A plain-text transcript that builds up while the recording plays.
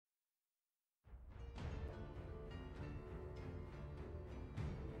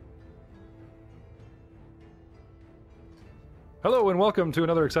Hello and welcome to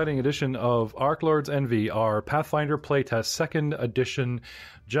another exciting edition of ArchLords Envy, our Pathfinder PlayTest 2nd edition.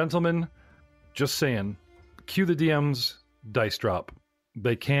 Gentlemen, just saying, cue the DM's dice drop.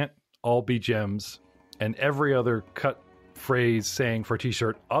 They can't all be gems, and every other cut phrase saying for a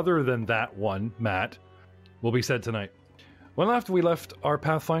t-shirt other than that one, Matt, will be said tonight. Well, after we left our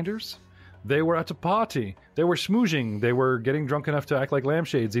Pathfinders, they were at a party. They were schmoozing. They were getting drunk enough to act like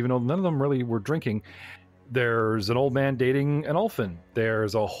lampshades, even though none of them really were drinking. There's an old man dating an elfin.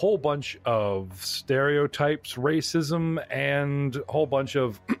 There's a whole bunch of stereotypes, racism, and a whole bunch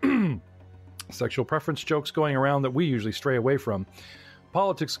of sexual preference jokes going around that we usually stray away from.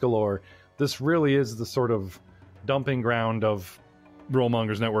 Politics galore. This really is the sort of dumping ground of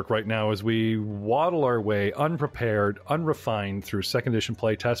Mongers Network right now as we waddle our way unprepared, unrefined through 2nd edition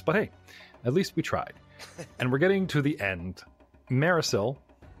playtest. But hey, at least we tried. And we're getting to the end. Marisol.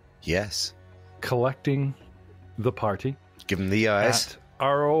 Yes. Collecting the party. Give him the eyes. At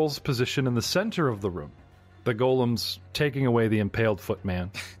Arl's position in the center of the room. The golem's taking away the impaled footman.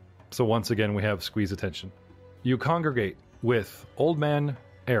 So once again, we have squeeze attention. You congregate with Old Man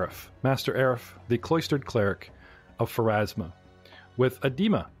Arif, Master Arif, the cloistered cleric of Pharasma, with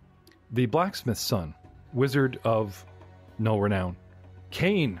Adema, the blacksmith's son, wizard of no renown,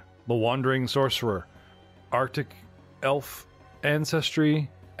 Kane, the wandering sorcerer, Arctic elf ancestry,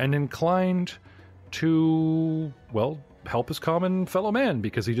 and inclined to, well, help his common fellow man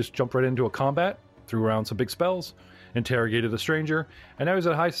because he just jumped right into a combat, threw around some big spells, interrogated a stranger, and now he's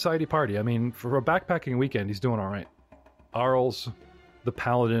at a high society party. I mean, for a backpacking weekend, he's doing all right. Arl's the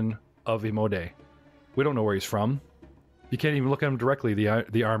paladin of Imode. We don't know where he's from. You can't even look at him directly.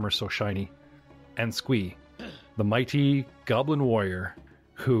 The armor's so shiny. And Squee, the mighty goblin warrior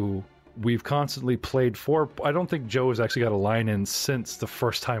who we've constantly played for. I don't think Joe has actually got a line in since the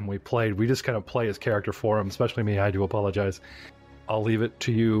first time we played. We just kind of play his character for him, especially me. I do apologize. I'll leave it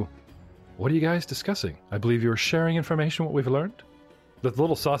to you. What are you guys discussing? I believe you're sharing information, what we've learned? The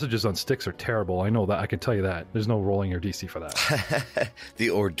little sausages on sticks are terrible. I know that. I can tell you that. There's no rolling your DC for that. The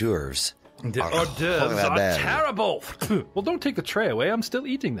hors d'oeuvres. The hors d'oeuvres are terrible. Well, don't take the tray away. I'm still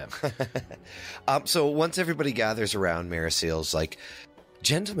eating them. So once everybody gathers around, Marisil's like,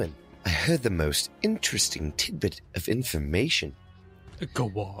 gentlemen, I heard the most interesting tidbit of information. Go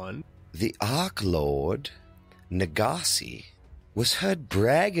on. The ArchLord Nagasi was heard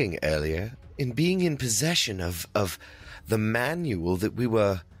bragging earlier in being in possession of the manual that we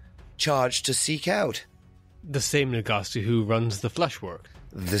were charged to seek out. The same Nagasi who runs the Fleshwork.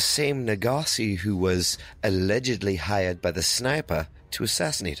 The same Nagasi who was allegedly hired by the sniper to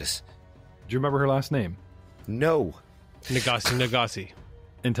assassinate us. Do you remember her last name? No. Nagasi.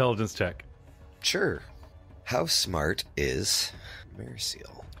 Intelligence check. Sure. How smart is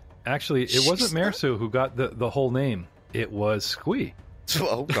Marisil? Actually, it wasn't Marisil who got the whole name. It was Squee.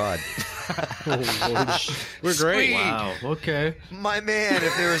 Oh, God. We're great. Squee! Wow. Okay. My man,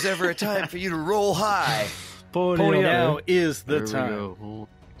 if there was ever a time for you to roll high. Pony now is the There time.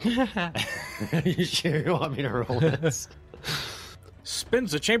 You sure you want me to roll this?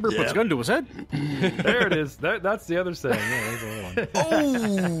 Spins the chamber, puts a gun to his head. There it is. That's the other saying. Yeah, that's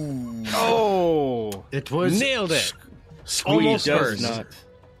the one. Oh! It was Nailed it. almost does first. not.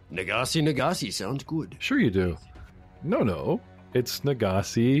 Nagasi sounds good. Sure you do. No. It's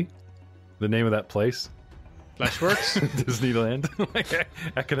Nagasi, the name of that place. Fleshworks? Disneyland.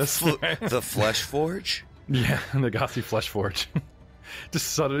 Echonis. The Flesh Forge? Yeah, Nagasi Fleshforge.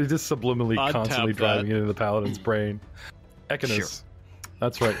 just subliminally I'd constantly tap driving that. it into the paladin's brain. Echonis. Sure.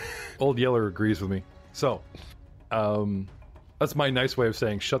 That's right. Old Yeller agrees with me. So, that's my nice way of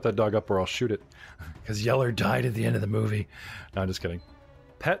saying shut that dog up or I'll shoot it. Because Yeller died at the end of the movie. No, I'm just kidding.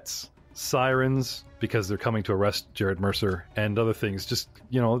 Pets, sirens, because they're coming to arrest Jared Mercer, and other things. Just,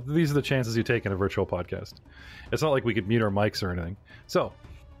 these are the chances you take in a virtual podcast. It's not like we could mute our mics or anything. So,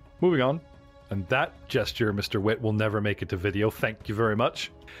 moving on. And that gesture, Mr. Witt, will never make it to video. Thank you very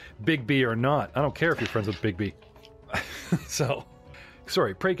much. Big B or not. I don't care if you're friends with Big B. So,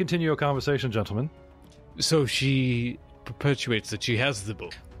 sorry, pray continue your conversation, gentlemen. So she perpetuates that she has the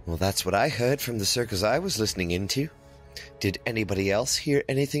book. Well, that's what I heard from the circles I was listening into. Did anybody else hear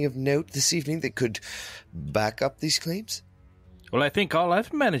anything of note this evening that could back up these claims? Well, I think all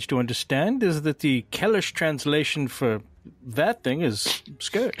I've managed to understand is that the Kellish translation for that thing is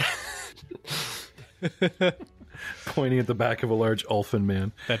skirt. Pointing at the back of a large elfin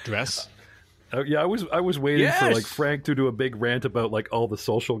man. That dress? Yeah, I was waiting Yes! for Frank to do a big rant about all the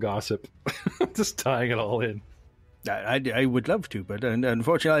social gossip, just tying it all in. I would love to, but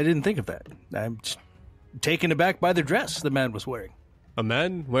unfortunately I didn't think of that. I'm just taken aback by the dress the man was wearing. A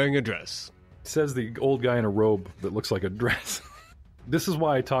man wearing a dress. Says the old guy in a robe that looks like a dress. This is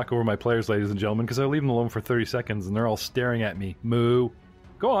why I talk over my players, ladies and gentlemen, because I leave them alone for 30 seconds and they're all staring at me. Moo.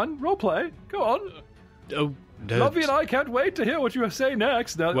 Go on, roleplay. Go on. Lovey and I can't wait to hear what you say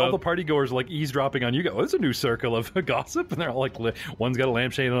next. Now, all the party goers are like eavesdropping on you. Go, it's a new circle of gossip, and they're all like, one's got a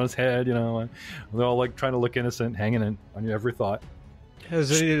lampshade on his head, you know. And they're all like trying to look innocent, hanging in on every thought.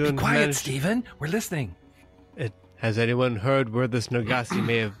 Be quiet, Stephen. We're listening. Has anyone heard where this Nagasi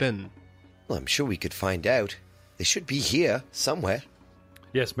may have been? Well, I'm sure we could find out. They should be here somewhere.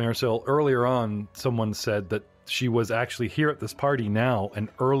 Yes, Maricel. Earlier on, someone said that she was actually here at this party now, and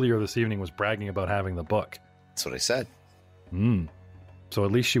earlier this evening was bragging about having the book. That's what I said. So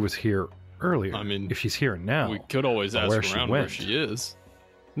at least she was here earlier. I mean, if she's here now, we could always ask around where she is.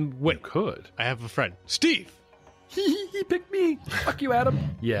 Wait, you could. I have a friend, Steve. He picked me. Fuck you, Adam.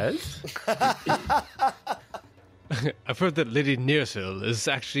 Yes. I've heard that Lady Nearsil is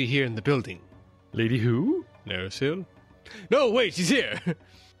actually here in the building. Lady who? Nearsil? No, wait, she's here.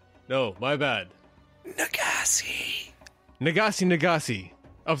 No, my bad. Nagasi Nagasi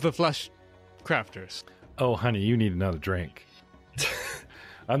of the Flesh Crafters. Oh, honey, you need another drink.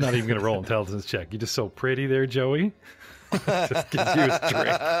 I'm not even going to roll intelligence check. You're just so pretty there, Joey. Just give you a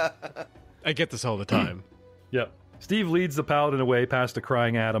drink. I get this all the time. Yep. Steve leads the paladin away past the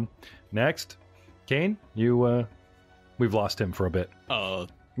crying Adam. Next, Kane, we've lost him for a bit. What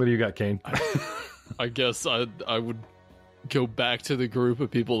do you got, Kane? I guess I would go back to the group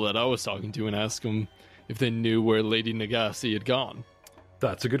of people that I was talking to and ask them if they knew where Lady Nagasi had gone.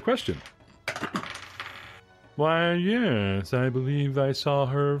 That's a good question. Why, yes, I believe I saw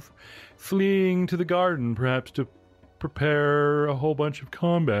her fleeing to the garden, perhaps to prepare a whole bunch of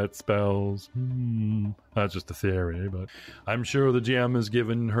combat spells. That's just a theory, but I'm sure the GM has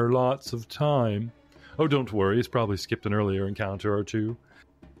given her lots of time. Oh, don't worry, he's probably skipped an earlier encounter or two.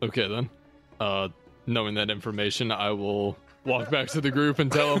 Okay, then. Knowing that information, I will walk back to the group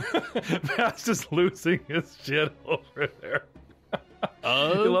and tell them. Vast is losing his shit over there. He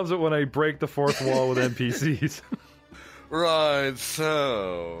loves it when I break the fourth wall with NPCs. Right,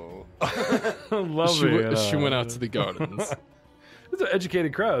 so... She went out to the gardens. It's an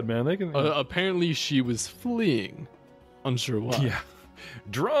educated crowd, man. They can. Apparently, she was fleeing. Unsure why. Yeah.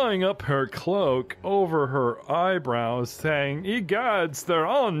 Drawing up her cloak over her eyebrows, saying, "Egads, they're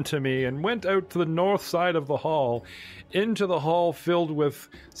on to me," and went out to the north side of the hall, into the hall filled with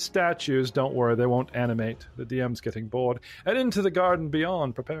statues. Don't worry, they won't animate. The DM's getting bored. And into the garden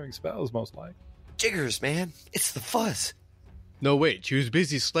beyond, preparing spells, most likely. Jiggers, man. It's the fuzz. No, wait, she was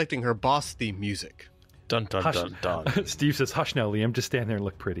busy selecting her boss theme music. Dun, dun, Hush. dun, dun. Steve says, "Hush now, Liam. Just stand there and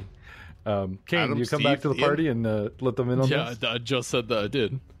look pretty." Kane, Adam, you come Steve, back to the Liam? party and let them in on Yeah, this? I just said that I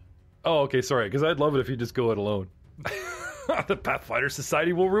did. Oh, okay, sorry, because I'd love it if you just go it alone. The Pathfinder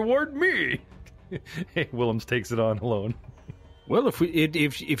Society will reward me. Hey, Willems takes it on alone. Well,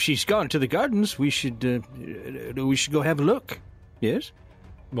 if she's gone to the gardens, we should go have a look. Yes.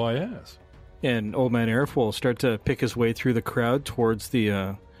 Why, yes. And Old Man Arif will start to pick his way through the crowd towards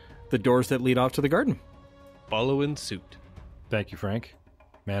the doors that lead off to the garden. Follow in suit. Thank you, Frank.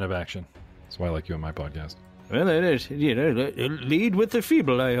 Man of action. That's why I like you on my podcast. Well, that is, lead with the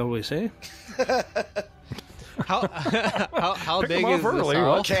feeble, I always say. How big them is off early, this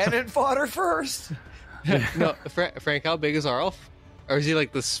Arlf? Cannon fodder first. No, Frank, how big is Arlf? Or is he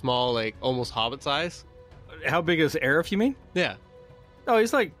like the small, like almost hobbit size? How big is Arif, you mean? Yeah. Oh,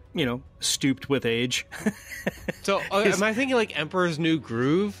 he's like, stooped with age. So am I thinking like Emperor's New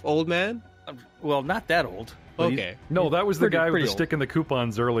Groove, old man? Well, not that old. but Okay. No, that was the guy with pretty the old. stick in the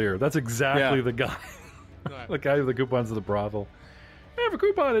coupons earlier. That's exactly Yeah. the guy. The guy with the coupons of the brothel. I have a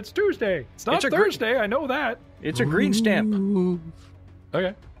coupon. It's Tuesday. It's not It's a Thursday. I know that. It's a green stamp.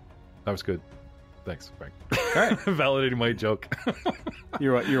 Okay. That was good. Thanks, Frank. All right. Validating my joke.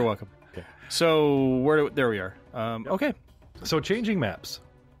 You're welcome. Okay. So there we are. Okay. So changing maps.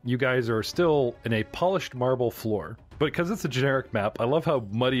 You guys are still in a polished marble floor, but because it's a generic map, I love how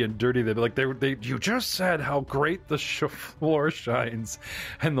muddy and dirty they you just said how great the floor shines,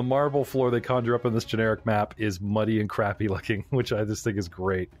 and the marble floor they conjure up in this generic map is muddy and crappy looking, which I just think is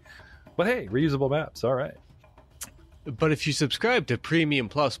great. But hey, reusable maps, all right. But if you subscribe to Premium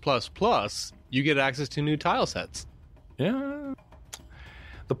Plus Plus Plus, you get access to new tile sets. Yeah.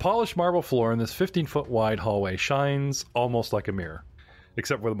 The polished marble floor in this 15-foot wide hallway shines almost like a mirror,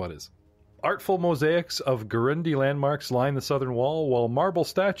 except where the mud is. Artful mosaics of Gurundi landmarks line the southern wall, while marble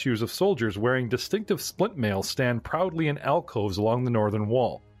statues of soldiers wearing distinctive splint mail stand proudly in alcoves along the northern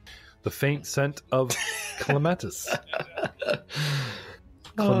wall. The faint scent of clematis.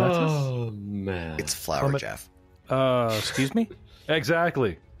 Clematis? Oh, man. It's flower, Jeff. Excuse me?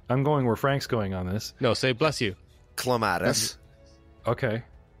 Exactly. I'm going where Frank's going on this. No, say bless you. Clematis. Okay.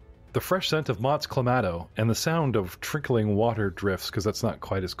 The fresh scent of Mott's Clamato and the sound of trickling water drifts, because that's not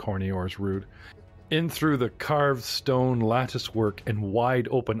quite as corny or as rude, in through the carved stone lattice work and wide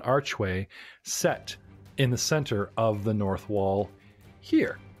open archway set in the center of the north wall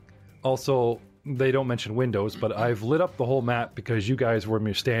here. Also, they don't mention windows, but I've lit up the whole map because you guys, where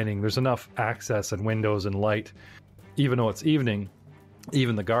you're standing, there's enough access and windows and light. Even though it's evening,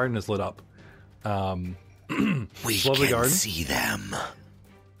 even the garden is lit up. We Lovely can garden. see them.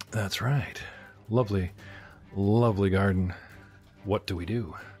 That's right. Lovely, lovely garden. What do we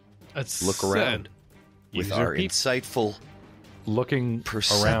do? Let's Look around with User our peep. insightful Looking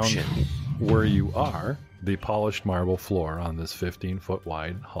perception. around where you are, the polished marble floor on this 15-foot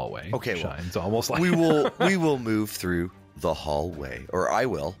wide hallway shines almost like... we will move through the hallway, or I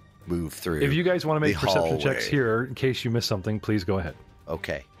will move through. If you guys want to make the perception checks hallway. here, in case you miss something, please go ahead.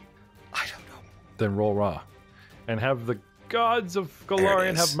 Okay. I don't know. Then roll raw. And have the gods of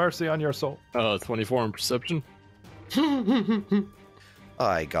Golarion is. have mercy on your soul. 24 in perception.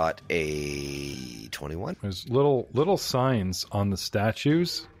 I got a 21. There's little signs on the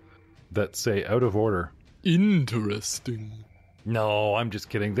statues that say out of order. Interesting. No, I'm just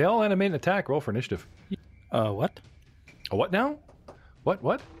kidding. They all animate an attack. Roll for initiative. What? A what now?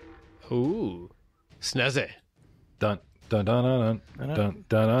 What? Ooh. Snazzy. Dun dun dun dun dun dun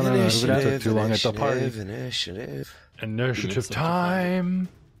dun dun. It took too long at the party. Initiative time.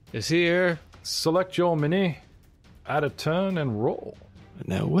 Is here. Select your mini, add a turn, and roll.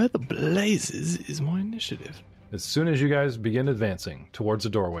 Now, where the blazes is my initiative? As soon as you guys begin advancing towards the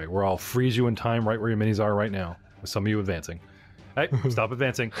doorway, where I'll freeze you in time right where your minis are right now, with some of you advancing. Hey, stop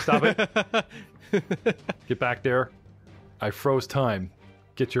advancing. Stop it. Get back there. I froze time.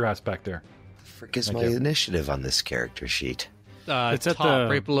 Get your ass back there. Frick is Thank my you. initiative on this character sheet? It's at Top, the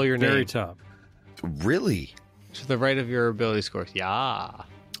right below your very name. top. Really? To the right of your ability scores. Yeah.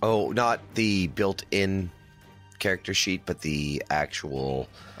 Oh, not the built-in character sheet, but the actual...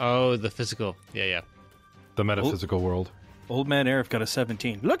 Oh, the physical. Yeah. The metaphysical world. Old man Arif got a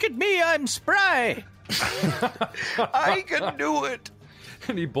 17. Look at me, I'm spry! I can do it!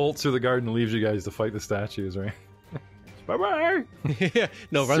 And he bolts through the garden and leaves you guys to fight the statues, right? Bye-bye. Yeah.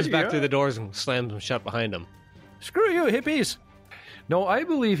 No, runs See back ya. through the doors and slams them shut behind him. Screw you, hippies! No, I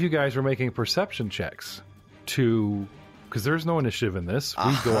believe you guys were making perception checks to... Because there's no initiative in this.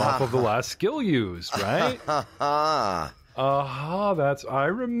 We go off of the last skill used, right? Ha-ha. Aha, that's... I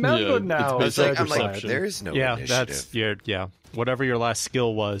remember Yeah, now. it's It's like, I'm like, perception. there's no Yeah, initiative. that's yeah. Whatever your last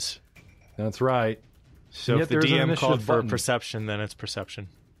skill was. That's right. So Yet if the there's an DM initiative called for button. perception, then it's perception.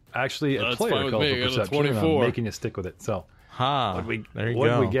 Actually, a That's player fine with called me. for I got a perception, and I'm 24. making you stick with it. So, Ha! there you what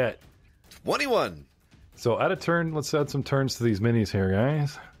go. did we get? 21. So, add a turn. Let's add some turns to these minis here,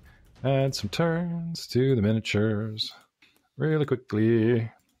 guys. Add some turns to the miniatures. Really quickly. Did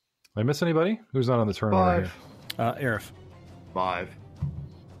I miss anybody? Who's not on the turn order here? Arif. 5.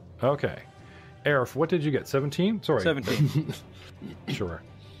 Okay. Arif, what did you get? 17? Sorry. 17. Sure.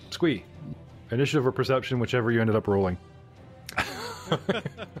 Squee. Initiative or perception, whichever you ended up rolling.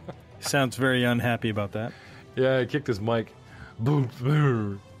 Sounds very unhappy about that. Yeah, I kicked his mic. Boom,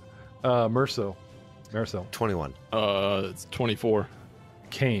 boom. Marcel. 21. It's 24.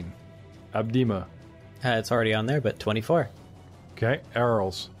 Kane. Abdima. It's already on there, but 24. Okay.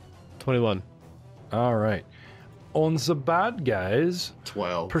 Arles. 21. All right. On the bad guys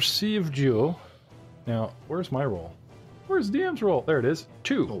 12. perceived you. Now, where's my roll? Where's DM's roll? There it is.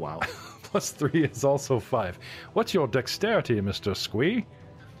 2. Oh, wow. Plus 3 is also 5. What's your dexterity, Mr. Squee?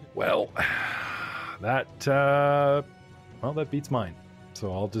 Well, that beats mine.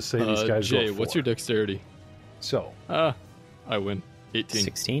 So I'll just say these guys Jay, go 4. what's your dexterity? So, I win. 18.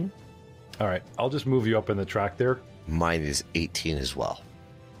 16? all right, I'll just move you up in the track there. Mine is 18 as well.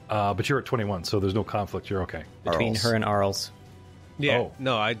 But you're at 21, so there's no conflict. You're okay. Between Arles. her and Arles. Yeah. Oh.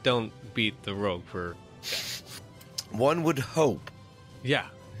 No, I don't beat the rogue for... One would hope. Yeah.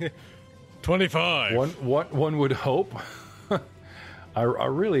 25. One would hope. I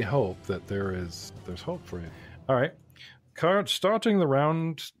really hope that there's hope for you. All right, starting the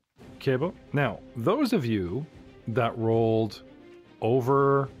round, Cable. Now, those of you that rolled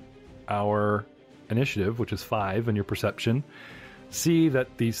over our initiative, which is 5, and your perception, see that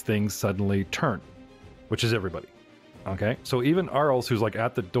these things suddenly turn, which is everybody. Okay, so even Arles, who's like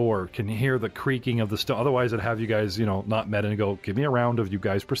at the door, can hear the creaking of the stone. Otherwise, I'd have you guys, not met and go, give me a round of you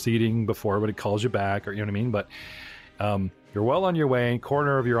guys proceeding before everybody calls you back, or you know what I mean. But you're well on your way.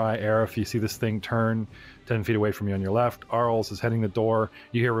 Corner of your eye, Arif, you see this thing turn 10 feet away from you on your left. Arles is heading the door.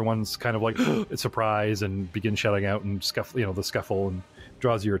 You hear everyone's kind of like surprise and begin shouting out and scuffle, the scuffle, and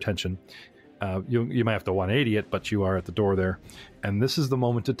draws your attention. You might have to 180 it, but you are at the door there. And this is the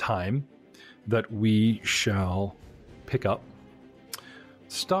moment of time that we shall pick up,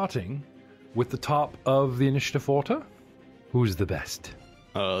 starting with the top of the initiative order. Who's the best?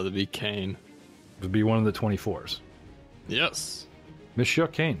 That'd be Kane. It would be one of the 24s. Yes. Monsieur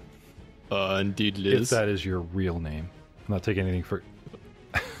Kane. Indeed, Liz. If that is your real name. I'm not taking anything for...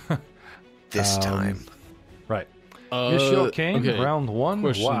 This time. Right. Monsieur Kane, okay. round one,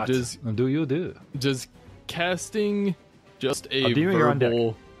 Question, what do you do? Does casting just a Demon, you're on deck.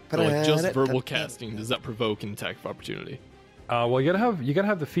 verbal... Like just verbal casting, does that provoke an attack of opportunity? Well, you gotta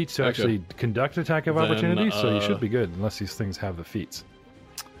have the feats to actually conduct an attack of Then, opportunity, so you should be good, unless these things have the feats.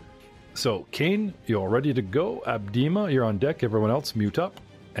 So, Kane, you're ready to go. Abdima, you're on deck. Everyone else, mute up.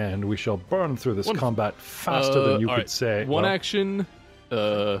 And we shall burn through this combat faster than you could say. One action,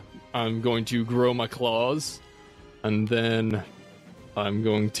 I'm going to grow my claws, and then I'm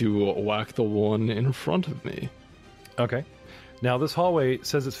going to whack the one in front of me. Okay. Now, this hallway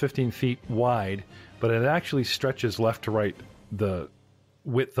says it's 15 feet wide, but it actually stretches left to right the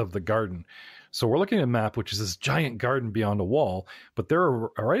width of the garden. So we're looking at a map, which is this giant garden beyond a wall, but they're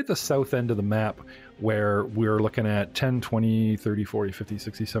right at the south end of the map where we're looking at 10, 20, 30, 40, 50,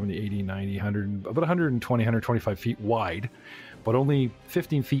 60, 70, 80, 90, 100, about 120, 125 feet wide, but only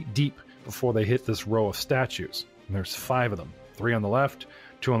 15 feet deep before they hit this row of statues. And there's 5 of them, 3 on the left,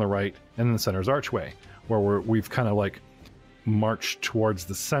 2 on the right, and then the center's archway, where we've kind of like marched towards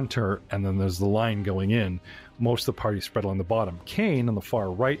the center, and then there's the line going in. Most of the party spread along the bottom. Kane, on the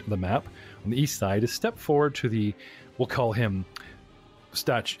far right of the map, on the east side, is stepped forward to the, we'll call him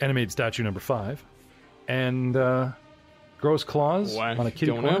animated statue number 5, and grows claws Whack on a kitty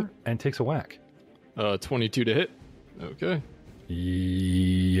going corner up. and takes a whack. 22 to hit. Okay.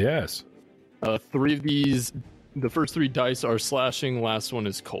 Yes. 3 of these, the first 3 dice are slashing, last one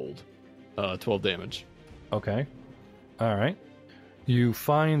is cold. 12 damage. Okay. All right. You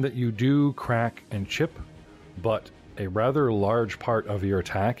find that you do crack and chip, but a rather large part of your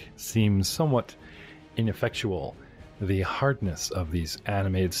attack seems somewhat ineffectual. The hardness of these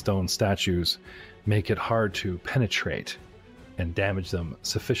animated stone statues make it hard to penetrate and damage them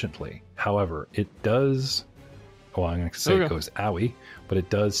sufficiently. However, it does... Well, I'm going to say it goes owie, but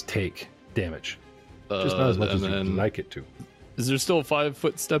it does take damage. Just not as much as you'd like it to. Is there still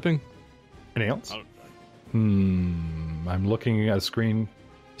 5-foot stepping? Anything else? I'm looking at a screen.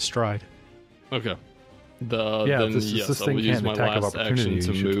 Stride. Okay. Then this thing I will use can't my attack of last opportunity,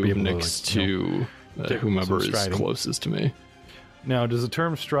 action to you should be move able to, next like, to take whomever some is striding. closest to me. Now, does the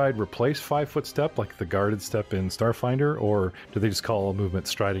term stride replace 5-foot step, like the guarded step in Starfinder, or do they just call a movement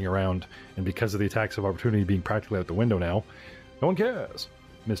striding around, and because of the attacks of opportunity being practically out the window now, no one cares,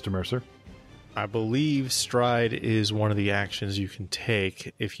 Mr. Mercer? I believe stride is one of the actions you can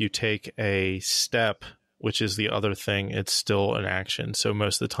take. If you take a step, which is the other thing, it's still an action. So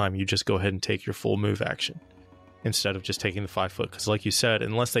most of the time you just go ahead and take your full move action instead of just taking the 5-foot. Because like you said,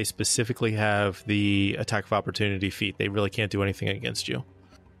 unless they specifically have the attack of opportunity feat, they really can't do anything against you.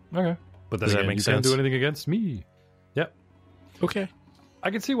 Okay. But then Does that again, make you sense? can't do anything against me. Yep. Okay. I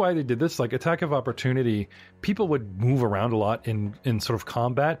can see why they did this. Like, attack of opportunity, people would move around a lot in sort of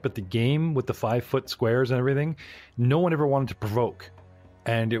combat, but the game with the 5-foot squares and everything, no one ever wanted to provoke.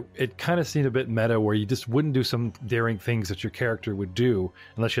 And it kind of seemed a bit meta where you just wouldn't do some daring things that your character would do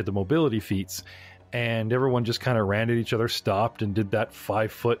unless you had the mobility feats. And everyone just kind of ran at each other, stopped, and did that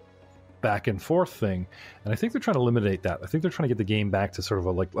 5-foot back and forth thing. And I think they're trying to eliminate that. I think they're trying to get the game back to sort of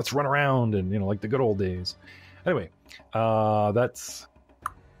a, like, let's run around and, like the good old days. Anyway, that's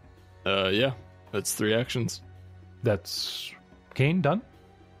 3 actions. That's Kane done.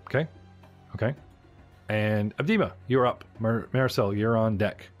 Okay. And Abdima, you're up. Maricel, you're on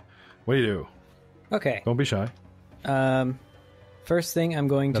deck. What do you do? Okay. Don't be shy. First thing I'm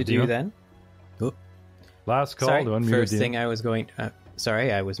going to Abdima? do then. Last call Sorry, to unmute. first Abdima. thing I was going...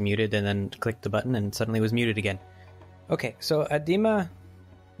 sorry, I was muted and then clicked the button and suddenly was muted again. Okay, so Adima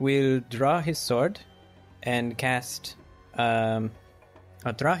will draw his sword and cast... I'll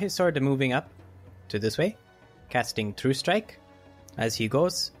draw his sword moving up to this way, casting True Strike as he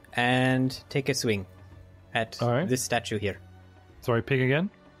goes, and take a swing at this statue here. Sorry, ping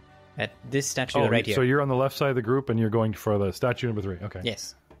again? At this statue right here. So you're on the left side of the group and you're going for the statue number 3. Okay.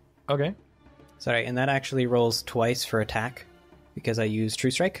 Yes. Okay. Sorry, and that actually rolls twice for attack because I use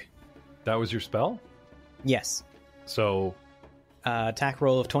True Strike. That was your spell? Yes. So... attack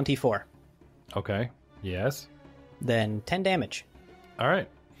roll of 24. Okay. Yes. Then 10 damage. All right.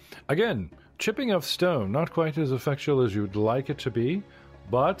 Again, chipping of stone, not quite as effectual as you'd like it to be,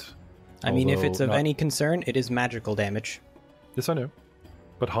 but... I mean, if it's of not- any concern, it is magical damage. Yes, I know.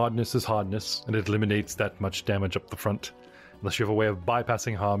 but hardness is hardness, and it eliminates that much damage up the front. Unless you have a way of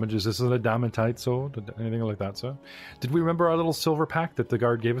bypassing harmage. Is this an adamantite sword? Anything like that, sir? Did we remember our little silver pack that the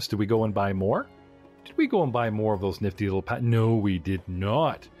guard gave us? Did we go and buy more? Did we go and buy more of those nifty little packs? No, we did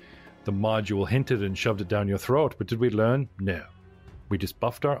not. The module hinted and shoved it down your throat, but did we learn? No. We just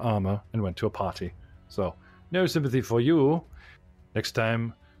buffed our armor and went to a party. So, no sympathy for you. Next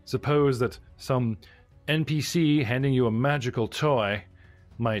time, suppose that some NPC handing you a magical toy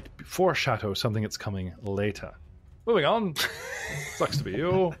might foreshadow something that's coming later. Moving on. Sucks to be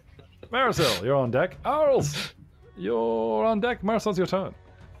you. Marisol, you're on deck. Arls, you're on deck. Marisol's your turn.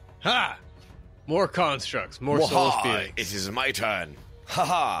 Ha! More constructs, more soul spears. It is my turn. Ha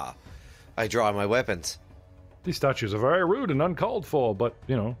ha! I draw my weapons. These statues are very rude and uncalled for, but,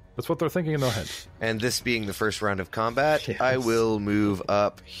 that's what they're thinking in their head. And this being the first round of combat, I will move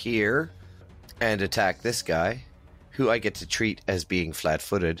up here and attack this guy, who I get to treat as being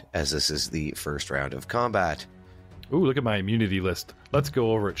flat-footed, as this is the first round of combat. Ooh, look at my immunity list. Let's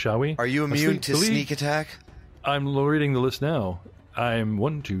go over it, shall we? Are you immune to sneak attack? I'm reading the list now. I'm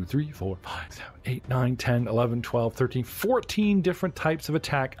 1, 2, 3, 4, 5, 7, 8, 9, 10, 11, 12, 13, 14 different types of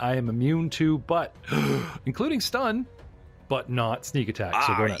attack I am immune to, but including stun, but not sneak attack.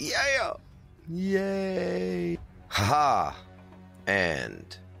 So go nuts. Yeah! Yay! Haha!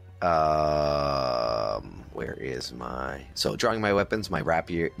 And where is my... So drawing my weapons, my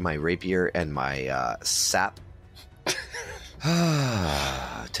rapier and my sap.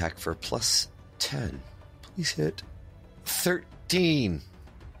 Attack for plus 10. Please hit. 13.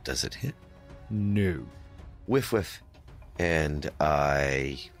 Does it hit? No. Whiff whiff. And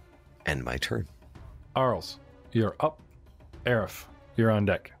I end my turn. Arls, you're up. Aerith, you're on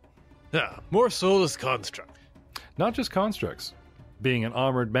deck. Yeah, more soulless construct. Not just constructs. Being an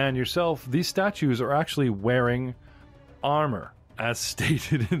armored man yourself, these statues are actually wearing armor, as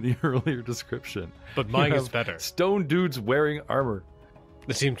stated in the earlier description. But mine is better. Stone dudes wearing armor.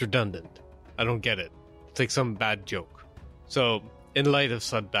 It seems redundant. I don't get it. It's like some bad joke. So, in light of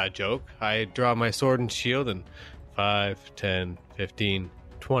said bad joke, I draw my sword and shield and 5, 10, 15,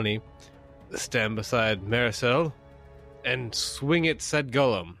 20, stand beside Marisol, and swing at said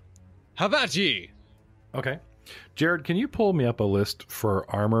golem. How about ye? Okay. Jared, can you pull me up a list for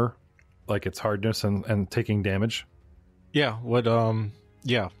armor, like its hardness and taking damage? Yeah,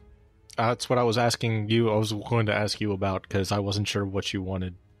 yeah. That's what I was asking you. I was going to ask you about because I wasn't sure what you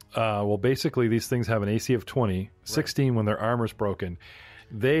wanted. Well, basically, these things have an AC of 20, 16 when their armor's broken.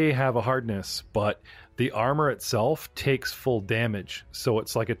 They have a hardness, but the armor itself takes full damage. So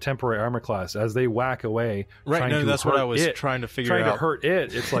it's like a temporary armor class. As they whack away, right? No, that's what I was trying to figure out. Trying to hurt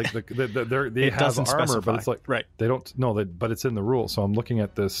it. It's like they have armor, specify. but it's like they don't. No, but it's in the rule. So I'm looking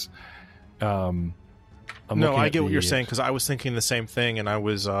at this. I get what you're saying because I was thinking the same thing, and I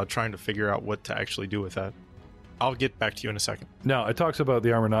was trying to figure out what to actually do with that. I'll get back to you in a second. No, it talks about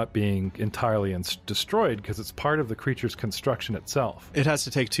the armor not being entirely destroyed because it's part of the creature's construction itself. It has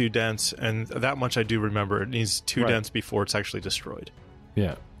to take 2 dents, and that much I do remember. It needs 2 dents before it's actually destroyed.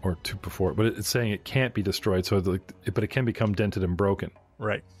 Yeah, or 2 before. But it's saying it can't be destroyed, but it can become dented and broken.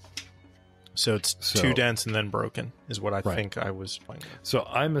 Right. So it's 2 dents and then broken is what I think I was playing with. So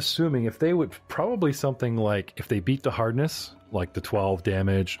I'm assuming if they would probably something like if they beat the hardness, like the 12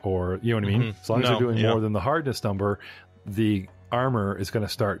 damage, or you know what I mean? As long as they're doing more than the hardness number, the armor is going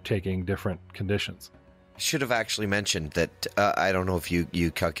to start taking different conditions. Should have actually mentioned that, I don't know if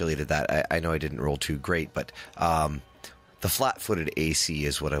you calculated that. I know I didn't roll too great, but the flat-footed AC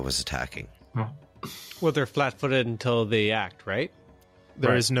is what I was attacking. Well, they're flat-footed until they act, right?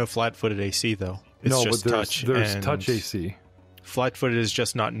 There is no flat-footed AC, though. It's just touch. There's touch AC. Flat-footed is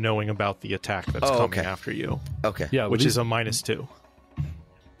just not knowing about the attack that's coming after you. Okay. Yeah, which is a -2.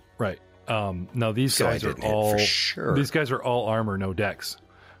 Right. Now these guys are all these guys are all armor, no dex.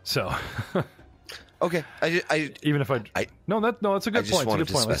 So okay. Even if that's a good point. It's a good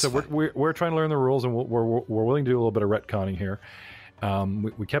point. Like I said, we're trying to learn the rules, and we're willing to do a little bit of retconning here.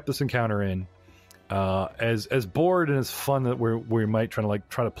 We kept this encounter in. As bored and as fun that we might try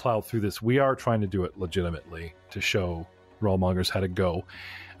to plow through this, we are trying to do it legitimately to show Mongers how to go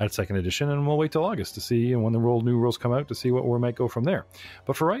at 2nd edition, and we'll wait till August to see, and when the new rules come out, to see what we might go from there.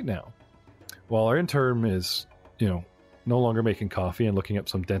 But for right now, while our intern is no longer making coffee and looking up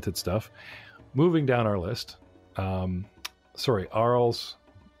some dented stuff, moving down our list. Sorry, Arls,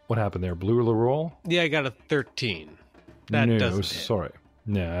 what happened there? Blue roll? Yeah, I got a 13. That doesn't hit. Sorry.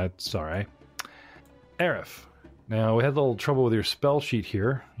 Yeah, that's all right. Aerith, now we had a little trouble with your spell sheet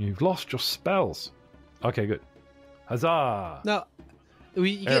here. You've lost your spells. Okay, good. Huzzah! No,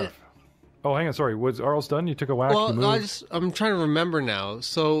 we get it. Oh, hang on. Sorry. Was Arl's done? You took a whack? you Well, moved? I'm trying to remember now.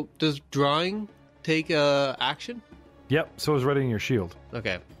 So does drawing take action? Yep. So is readying your shield.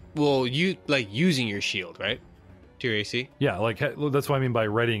 Okay. Well, you like using your shield, right? To your AC. Yeah, like that's what I mean by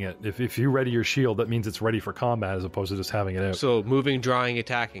readying it. If you ready your shield, that means it's ready for combat as opposed to just having it out. So moving, drawing,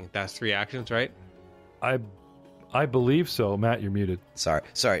 attacking. That's 3 actions, right? I believe so. Matt, you're muted.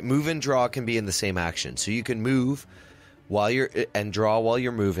 Sorry. Move and draw can be in the same action. So you can move and draw while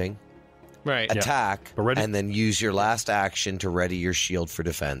you're moving, Right. attack, But ready- and then use your last action to ready your shield for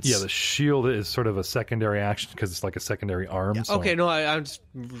defense. Yeah, the shield is sort of a secondary action because it's like a secondary arm. So. Okay. No, I'm just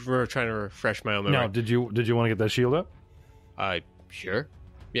trying to refresh my own memory. Now, did you want to get that shield up? Sure.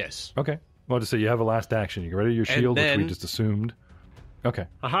 Yes. Okay. Well, just say you have a last action. You ready your And shield, which we then- just assumed. Okay.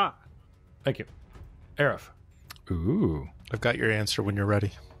 Aha. Thank you. Aerith. Ooh. I've got your answer when you're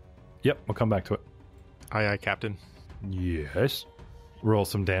ready. Yep, we'll come back to it. Aye, Captain. Yes. Roll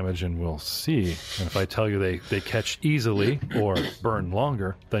some damage and we'll see. And if I tell you they catch easily or burn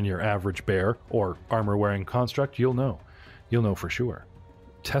longer than your average bear or armor-wearing construct, you'll know. You'll know for sure.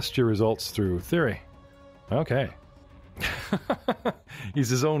 Test your results through theory. Okay. He's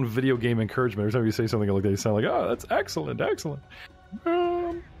his own video game encouragement. Every time you say something like that, you sound like, oh, that's excellent, excellent.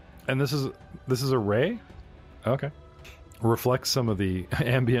 And this is a ray? Okay. Reflects some of the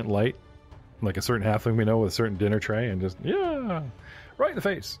ambient light, like a certain halfling we know with a certain dinner tray, and just, yeah, right in the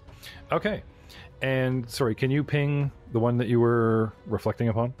face. Okay. And, sorry, can you ping the one that you were reflecting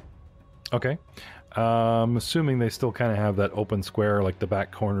upon? Okay. Assuming they still kind of have that open square, like the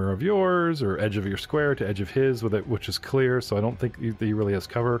back corner of yours, or edge of your square to edge of his, with it, which is clear, so I don't think he really has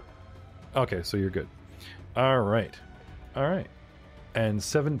cover. Okay, so you're good. All right. And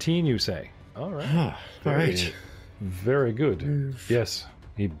 17, you say? All right. All right. Very good. Move. Yes.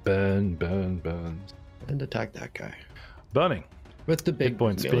 He burns. And attack that guy. Burning. With the big Hit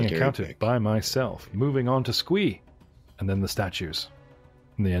points being military accounted pick. by myself. Moving on to Squee. And then the statues.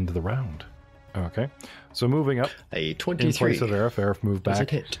 And the end of the round. Okay. So moving up A in 23. place of Aerith. Aerith moved Does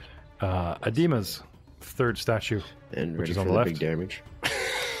it back. hit? Adema's third statue. And which ready is for on the the big left. damage.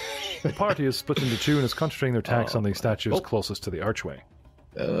 The party is split into two and is concentrating their attacks on the statues Oh. closest to the archway.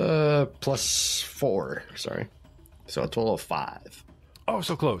 Plus 4. Sorry. So a total of 5. Oh,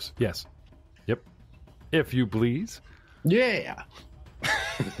 so close. Yes. Yep. If you please. Yeah.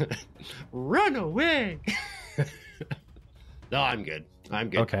 Run away. No, I'm good.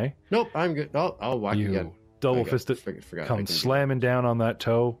 Okay. Nope, I'm good. Oh, I'll walk You again. double Okay, fisted, forgot I come can do- slamming down on that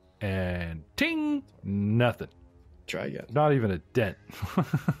toe, and ting! Nothing. Try again. Not even a dent.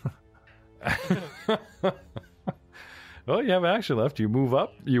 Well, you have action left. You move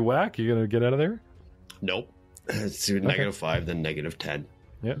up, you whack, you gonna get out of there? Nope. It's negative 5, then negative 10.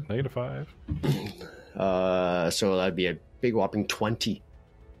 Yeah, -5. So that'd be a big whopping 20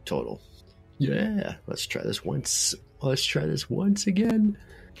 total. Yeah. Let's try this once. Again.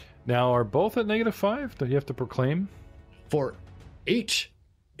 Now, are both at -5? Do you have to proclaim? For 8.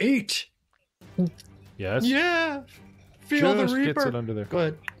 8. Yes. Yeah. Feel Just the Reaper. gets it under there. Go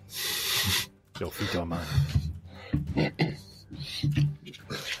ahead. Your feet on mine.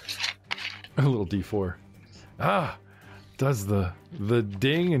 A little D4. Does the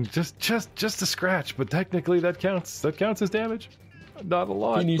ding and just a scratch, but technically that counts. That counts as damage. Not a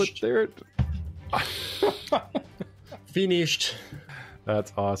lot, Finished. but there it. Finished.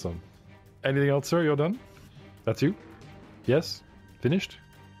 That's awesome. Anything else, sir? You're done? That's you? Yes? Finished?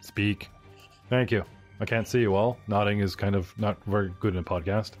 Speak. Thank you. I can't see you all. Nodding is kind of not very good in a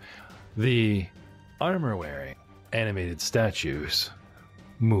podcast. The armor-wearing animated statues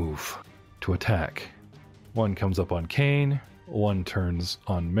move to attack. One comes up on Kane, one turns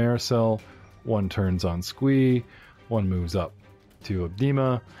on Maricel, one turns on Squee, one moves up to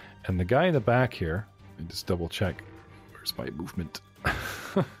Abdema, and the guy in the back here, let me just double check. Where's my movement?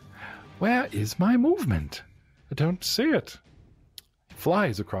 Where is my movement? I don't see it.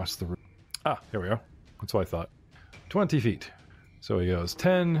 Flies across the room. Here we are. That's what I thought. 20 feet. So he goes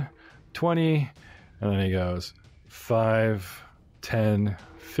 10, 20, and then he goes 5, 10,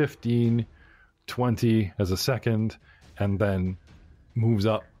 15, 20 as a second, and then moves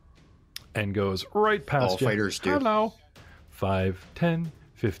up and goes right past All you. fighters do. Hello. 5, 10,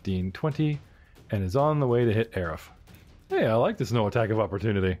 15, 20, and is on the way to hit Aerith. Hey, I like this no attack of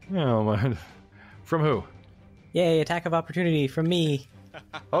opportunity. Oh, man. From who? Yay, attack of opportunity from me.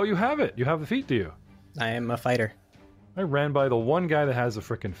 Oh, you have it. You have the feat, do you? I am a fighter. I ran by the one guy that has the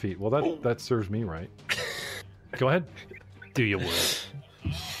frickin' feet. Well, that serves me right. Go ahead. Do your will.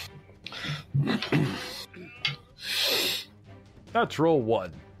 That's roll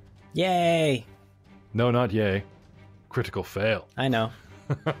 1. Yay! No, not yay. Critical fail. I know.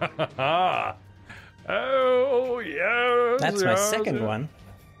 Oh, yes. That's my yes, second yes. one.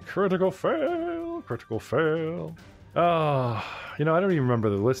 Critical fail. Critical fail. Oh, I don't even remember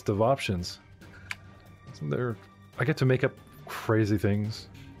the list of options. Isn't there? I get to make up crazy things.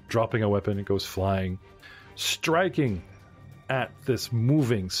 Dropping a weapon, it goes flying. Striking at this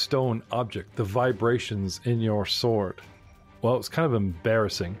moving stone object, the vibrations in your sword. Well, it's kind of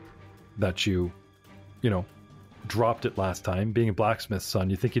embarrassing that you dropped it last time. Being a blacksmith's son,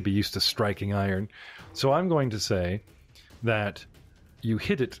 you think you'd be used to striking iron. So I'm going to say that you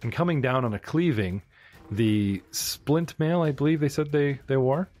hit it, and coming down on a cleaving, the splint mail, I believe they said they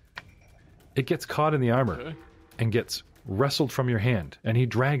wore, it gets caught in the armor and gets wrestled from your hand, and he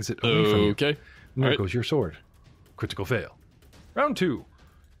drags it away from you. Okay. And there Alright. goes your sword. Critical fail. Round 2.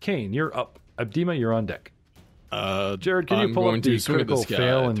 Kane, you're up. Abdima, you're on deck. Jared, can you I'm pull going up to the swing at critical this guy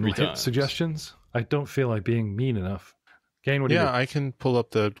fail and 3 hit times. suggestions? I don't feel like being mean enough. Kane, what do you Yeah, do? I can pull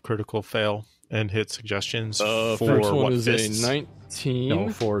up the critical fail and hit suggestions for First one what is fists? a 19. No,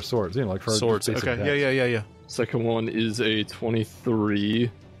 for swords. Like for Swords. basic Okay. attacks. Yeah. Second one is a 23.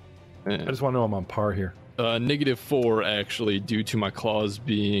 I just want to know I'm on par here. -4, actually, due to my claws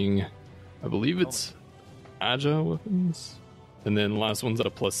being, I believe it's agile weapons. And then last one's at a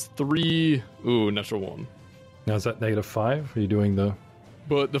 +3. Ooh, natural 1. Now, is that -5? Are you doing the...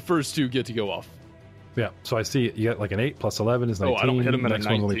 But the first 2 get to go off. Yeah, so I see you got like an 8 plus 11 is 19. Oh, I don't hit him at a Next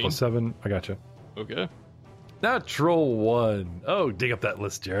one will be 19. +7. I gotcha. Okay. Natural 1. Oh, dig up that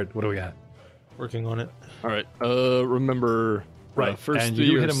list, Jared. What do we got? Working on it. All right. Remember, Right, first and 3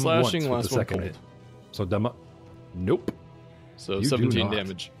 you are hit him slashing, once with last the one second cold. hit. So dumb up. Nope. So You do 17 not.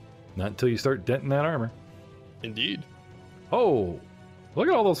 damage. Not until you start denting that armor. Indeed. Oh, look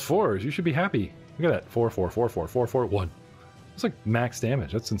at all those 4s. You should be happy. Look at that. 4, 4, 4, 4, 4, 4, 1. It's like max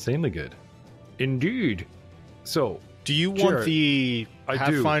damage. That's insanely good. Indeed. So, Do you want Jared, the I do.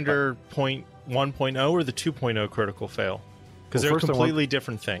 Pathfinder 1.0 or the 2.0 critical fail? Because Well, they're first I want- completely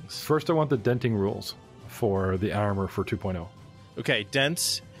different things. first I want the denting rules for the armor for 2.0. Okay,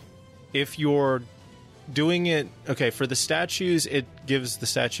 dents. If you're doing it, okay, for the statues, it gives the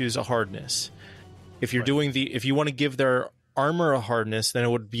statues a hardness. If you're if you want to give their armor a hardness, then it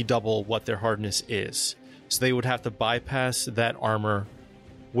would be double what their hardness is. So they would have to bypass that armor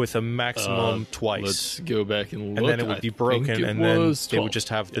with a maximum twice. Let's go back and look. And then it would be broken, and then they would 12. just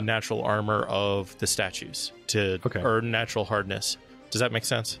have the natural armor of the statues to earn natural hardness. Does that make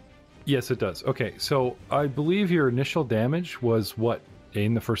sense? Yes, it does. Okay, so I believe your initial damage was what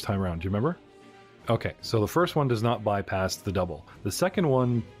in the first time around? Do you remember? Okay, so the first one does not bypass the double. The second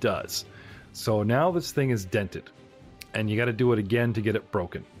one does. So now this thing is dented, and you got to do it again to get it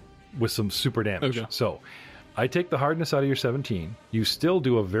broken with some super damage. Okay. So I take the hardness out of your 17. You still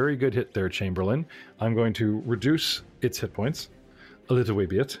do a very good hit there, Chamberlain. I'm going to reduce its hit points a little wee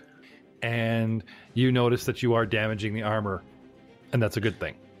bit, and you notice that you are damaging the armor, and that's a good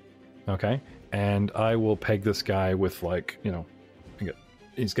thing. Okay, and I will peg this guy with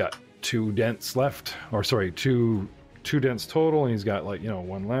he's got 2 dents left, or sorry, two dents total, and he's got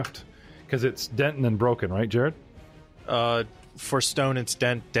 1 left, because it's dent and then broken, right, Jared? For stone, it's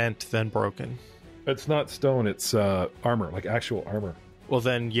dent, then broken. It's not stone, it's armor, like actual armor. Well,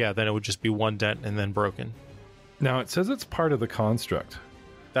 then it would just be 1 dent and then broken. Now it says it's part of the construct.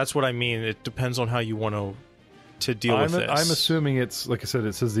 That's what I mean. It depends on how you want to deal with this. I'm assuming it's, like I said,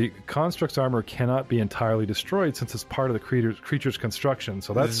 it says the construct's armor cannot be entirely destroyed since it's part of the creature's construction.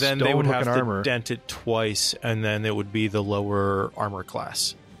 So that's then they would have armor. to dent it twice, and then it would be the lower armor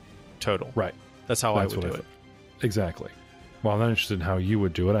class total. Right. That's how That's I would what do it. thought. Exactly. Well, I'm not interested in how you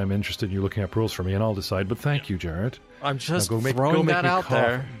would do it. I'm interested in you looking up rules for me, and I'll decide. But thank you, Jared. I'm just Now throwing that me out coffee.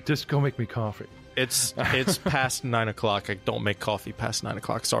 there. Just go make me coffee. It's past 9 o'clock. I don't make coffee past 9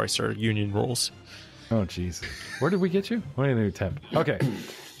 o'clock. Sorry, sir. Union rules. Oh, jeez. Where did we get you? What did you temp? Okay.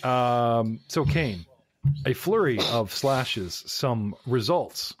 So, Kane, a flurry of slashes, some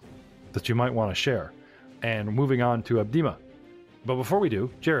results that you might want to share, and moving on to Abdima. But before we do,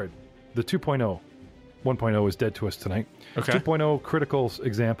 Jared, the 2.0, 1.0 is dead to us tonight. Okay. 2.0 critical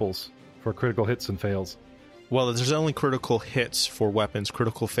examples for critical hits and fails. Well, there's only critical hits for weapons.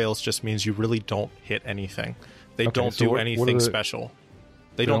 Critical fails just means you really don't hit anything. They Okay, don't so do what are anything the- special.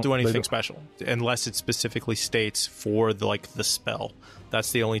 They don't do they anything don't- special unless it specifically states for the spell.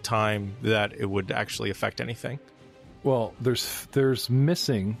 That's the only time that it would actually affect anything. Well, there's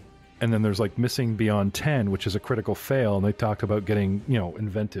missing, and then there's missing beyond 10, which is a critical fail, and they talked about getting,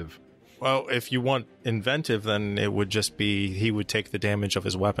 inventive. Well, if you want inventive, then it would just be he would take the damage of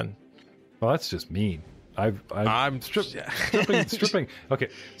his weapon. Well, that's just mean. I'm stripping. Okay,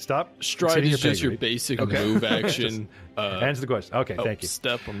 stop. Stride exceeding is just your pay grade. basic move action. Answer the question. Okay, thank you.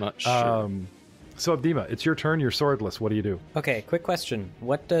 Step, I'm not sure. So Abdima, it's your turn. You're swordless. What do you do? Okay, quick question.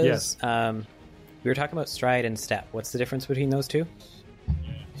 What does we were talking about stride and step. What's the difference between those two?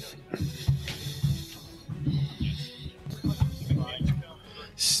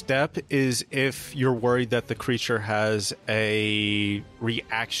 Step is if you're worried that the creature has a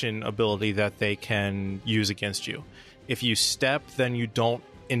reaction ability that they can use against you. If you step, then you don't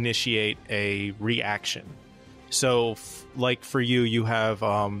initiate a reaction. So, like for you, you have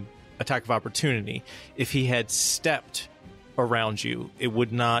attack of opportunity. If he had stepped around you, it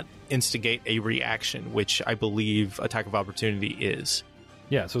would not instigate a reaction, which I believe attack of opportunity is.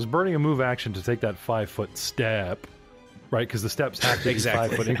 Yeah, so it's burning a move action to take that 5-foot step, right? Because the steps have to be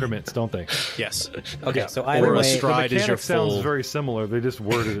 5-foot increments, don't they? Yes. Okay, so either Or a way, stride is your sounds full. very similar. They just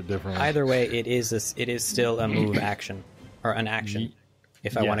worded it differently. either way, it is still a move action or an action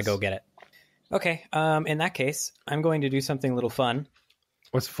if I want to Yes. go get it. Okay, in that case, I'm going to do something a little fun.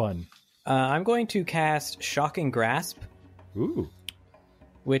 What's fun? I'm going to cast Shocking Grasp, Ooh.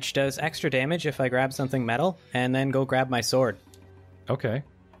 which does extra damage if I grab something metal, and then go grab my sword. Okay.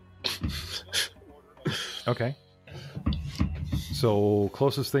 Okay. So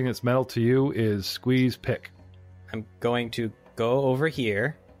closest thing that's metal to you is squeeze pick. I'm going to go over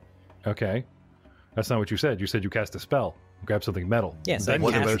here. Okay. That's not what you said. You said you cast a spell. Grab something metal. Yes, Then I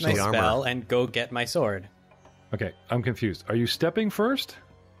what you- cast there's my the armor. spell and go get my sword. Okay, I'm confused. Are you stepping first?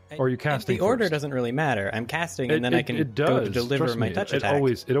 Or are you casting The order first? doesn't really matter. I'm casting, and then I can it go to does. deliver Trust my me, touch it attack.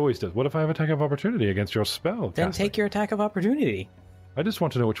 It always does. What if I have attack of opportunity against your spell? Then casting? take your attack of opportunity. I just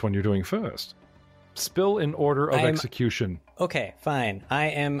want to know which one you're doing first. Spill in order of execution. Okay, fine. I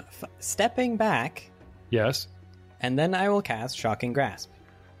am stepping back, Yes. and then I will cast Shocking Grasp.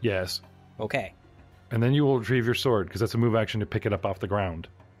 Yes. Okay. And then you will retrieve your sword, because that's a move action to pick it up off the ground.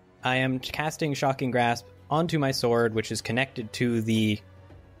 I am casting Shocking Grasp onto my sword, which is connected to the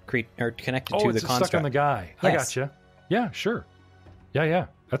connected to the it's construct. stuck on the guy. I Yes. gotcha. Yeah, sure. Yeah.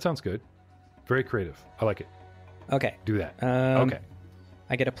 That sounds good. Very creative. I like it. Okay. Do that. Um, Okay.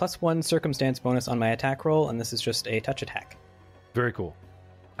 I get a +1 circumstance bonus on my attack roll, and this is just a touch attack. Very cool.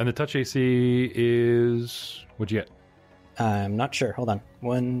 And the touch AC is... What'd you get? I'm not sure. Hold on.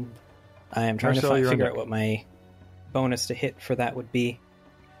 I am trying Marcel, to you're on figure deck. out what my bonus to hit for that would be.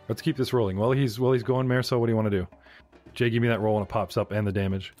 Let's keep this rolling. While he's going, Marcel, what do you want to do? Jay, give me that roll and it pops up and the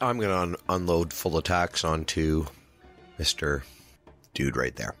damage. I'm going to unload full attacks onto Mr. Dude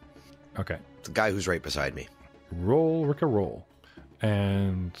right there. Okay. The guy who's right beside me. Roll, Ricka, roll.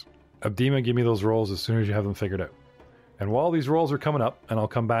 And Abdima, give me those rolls as soon as you have them figured out. And while these rolls are coming up, and I'll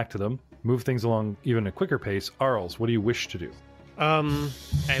come back to them, move things along even a quicker pace, Arls, what do you wish to do?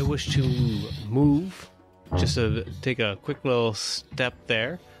 I wish to move, just to take a quick little step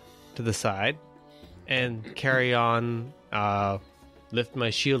there to the side, and carry on, lift my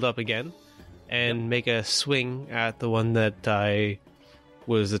shield up again, and make a swing at the one that I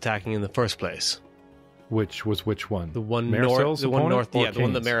was attacking in the first place. Which was which one? The one Maricel's north, the one opponent north, or yeah, the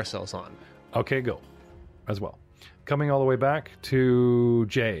one that Kane's? Maricel's on. Okay, go. As well. Coming all the way back to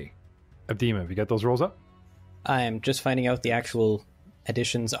Jay. Abdima, have you got those rolls up? I am just finding out the actual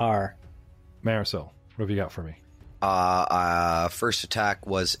additions are. Maricel, what have you got for me? First attack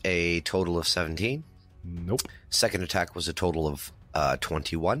was a total of 17. Nope. Second attack was a total of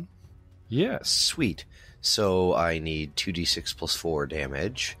 21. Yes. Sweet. So I need 2d6 plus 4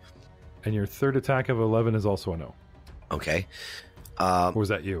 damage. And your third attack of 11 is also a no. Okay. Or was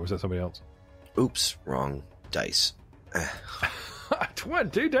that you? Or was that somebody else? Oops, wrong dice.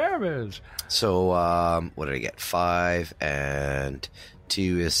 20 damage! So what did I get? 5 and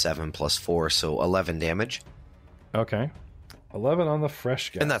 2 is 7 plus 4, so 11 damage. Okay. 11 on the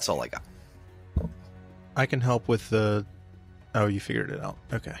fresh guy. And that's all I got. I can help with the... Oh, you figured it out.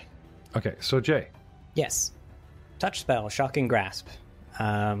 Okay. Okay, so Jay. Yes. Touch spell, Shocking Grasp.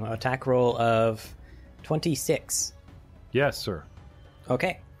 Attack roll of 26. Yes, sir.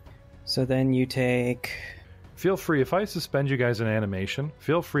 Okay. So then you take... Feel free, if I suspend you guys in animation,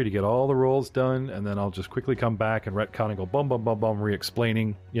 feel free to get all the rolls done, and then I'll just quickly come back and retcon and go bum, bum, bum, bum,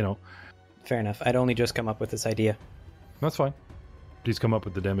 re-explaining, you know. Fair enough. I'd only just come up with this idea. That's fine. Please come up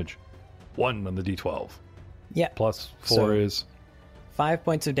with the damage. 1 on the d12. Yeah. Plus 4 So- is... 5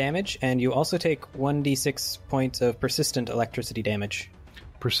 points of damage, and you also take 1d6 points of persistent electricity damage.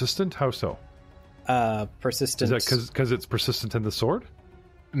 Persistent? How so? Persistent... Is that because it's persistent in the sword?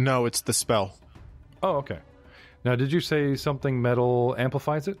 No, it's the spell. Oh, okay. Now, did you say something metal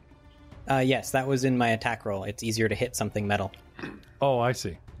amplifies it? Yes, that was in my attack roll. It's easier to hit something metal. Oh, I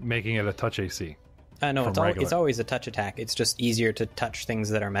see. Making it a touch AC. No, from regular. it's always a touch attack. It's just easier to touch things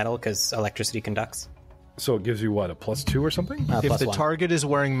that are metal because electricity conducts. So it gives you what, a +2 or something? If Plus the 1. target is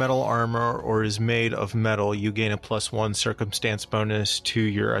wearing metal armor or is made of metal, you gain a +1 circumstance bonus to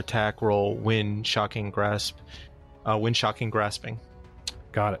your attack roll when shocking grasping.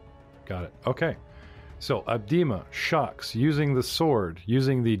 Got it. Okay. So Abdima shocks using the sword,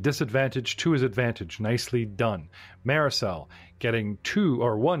 using the disadvantage to his advantage. Nicely done. Maricel getting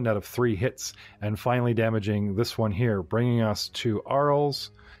 1 out of 3 hits and finally damaging this one here, bringing us to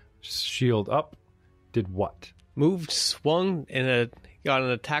Arl's. Shield up. Did what? Moved, swung, and got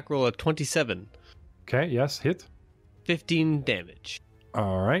an attack roll of 27. Okay, yes, hit. 15 damage.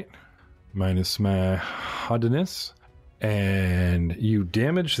 All right. Minus my hardness. And you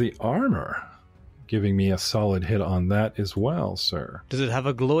damage the armor, giving me a solid hit on that as well, sir. Does it have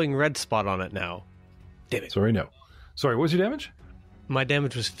a glowing red spot on it now? Damn it. Sorry, no. Sorry, what was your damage? My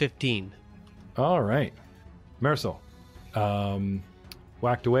damage was 15. All right. Marisol.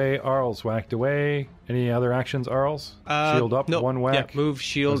 Whacked away. Arl's whacked away. Any other actions, Arl's? Shield up, nope. 1 whack. Yeah, move,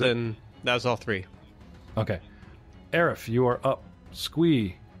 shield, and that was all 3. Okay. Aerith, you are up.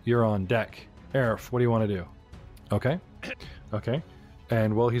 Squee, you're on deck. Aerith, what do you want to do? Okay. Okay.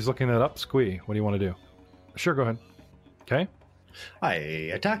 And while he's looking that up, Squee, what do you want to do? Sure, go ahead. Okay. I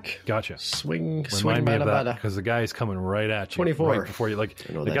attack. Gotcha. Swing, Remind me of that bada. because the guy's coming right at you. 24. Right before you. Like,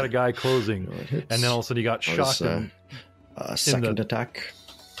 I know they that. got a guy closing, I know it hits. and then all of a sudden he got That shocked. was, And, second attack.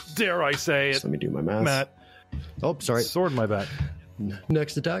 dare I say So it, let me do my math. Matt. Oh, sorry. Sword in my back.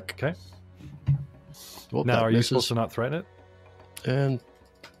 Next attack. Okay. Oh, Now, that are you misses. supposed to not threaten it? And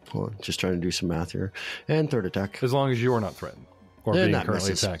hold on, just trying to do some math here. And third attack. As long as you are not threatened or Yeah, being that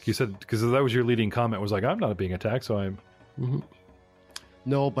currently misses. attacked. You said, because that was your leading comment, was like, I'm not being attacked, so I'm.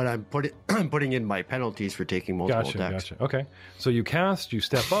 No, but I'm putting in my penalties for taking multiple Gotcha, attacks. gotcha. Okay. So you cast, you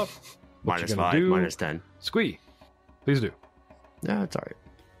step up. What Minus you gonna 5, do? minus 10. Squee. Please do. Yeah, it's all right.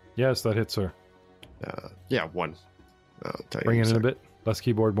 Yes, that hits, sir. Yeah, 1. I'll tell you Bring it in a second. bit. Less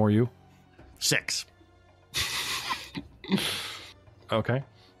keyboard, more you. 6. Okay.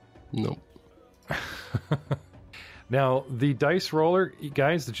 Nope. Now, the dice roller,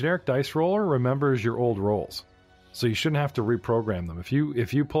 guys, the generic dice roller remembers your old rolls. So you shouldn't have to reprogram them. If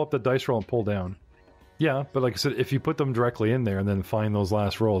you pull up the dice roll and pull down, yeah, but like I said, if you put them directly in there and then find those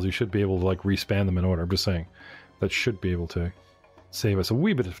last rolls, you should be able to like respan them in order. I'm just saying that should be able to save us a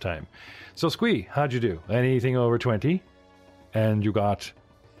wee bit of time. So Squee, how'd you do? Anything over 20? And you got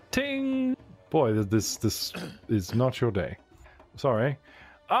ting. Boy, this is not your day. Sorry.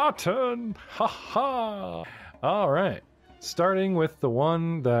 Our turn. Ha ha. All right. Starting with the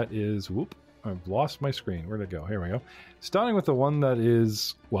one that is whoop. I've lost my screen. Where'd it go? Here we go. Starting with the one that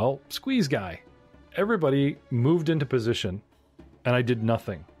is, well, Squeeze Guy. Everybody moved into position, and I did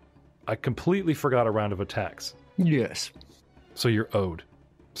nothing. I completely forgot a round of attacks. Yes. So you're owed.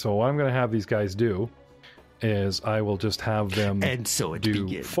 So what I'm going to have these guys do is I will just have them And so it do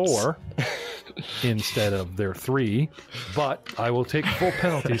begins. 4 instead of their 3, but I will take full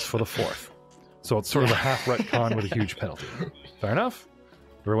penalties for the 4th. So it's sort of a half retcon with a huge penalty. Fair enough?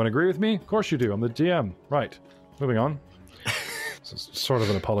 Everyone agree with me? Of course you do. I'm the DM. Right. Moving on. This is sort of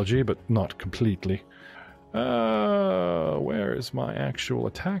an apology, but not completely. Where is my actual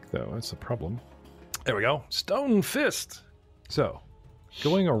attack, though? That's the problem. There we go. Stone Fist. So,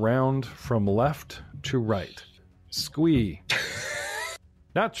 going around from left to right. Squee.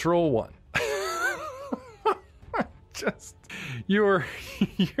 Natural 1. You're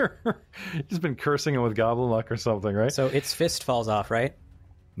just been cursing him with goblin luck or something, right? So its fist falls off, right?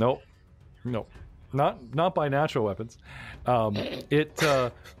 Nope. Not by natural weapons.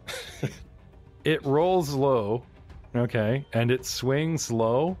 It rolls low, okay, and it swings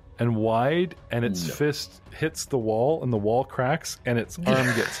low and wide, and its fist hits the wall, and the wall cracks, and its arm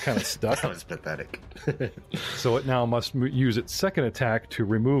gets kind of stuck. That was pathetic. So it now must use its second attack to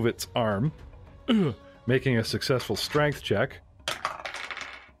remove its arm, making a successful strength check.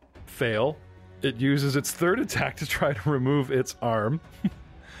 Fail. It uses its third attack to try to remove its arm,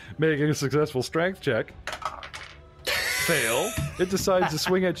 making a successful strength check. Fail. It decides to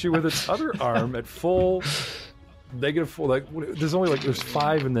swing at you with its other arm at full -4. Like there's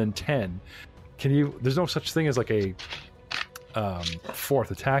 5 and then 10. There's no such thing as like a fourth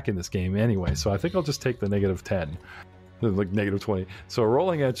attack in this game anyway. So I think I'll just take the -10, like -20. So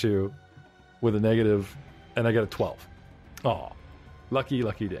rolling at you with a negative, and I got a 12. Oh, lucky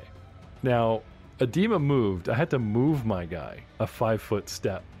day. Now, Adema moved. I had to move my guy a 5-foot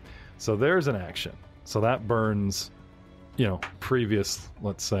step. So there's an action. So that burns, previous,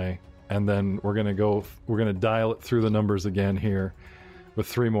 let's say. And then we're going to dial it through the numbers again here with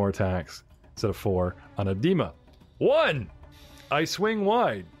 3 more attacks. instead of 4 on Adema. 1! I swing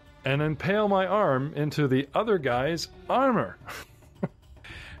wide and impale my arm into the other guy's armor.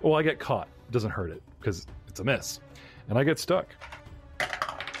 Well, I get caught. It doesn't hurt it because it's a miss. And I get stuck.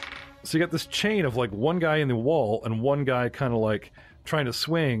 So you got this chain of like one guy in the wall and one guy kind of like trying to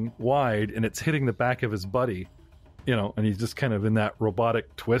swing wide, and it's hitting the back of his buddy, you know, and he's just kind of in that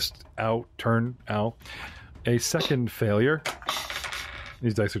robotic twist, out, turn, out. A second failure.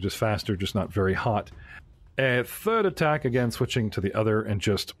 These dice are just faster, just not very hot. A third attack, again, switching to the other, and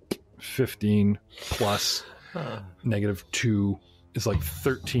just 15 plus -2 is like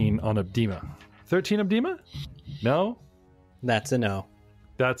 13 on Abdema. 13 Abdema? No? That's a no.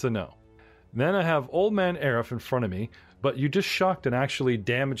 That's a no. Then I have Old Man Aerith in front of me, but you just shocked and actually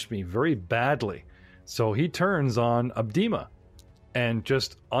damaged me very badly. So he turns on Abdema and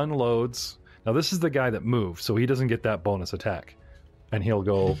just unloads. Now this is the guy that moved, so he doesn't get that bonus attack. And he'll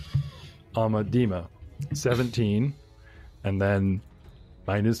go Abdema 17, and then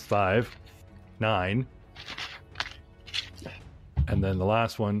 -5, 9. And then the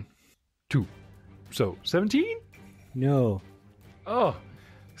last one, 2. So 17? No. Oh,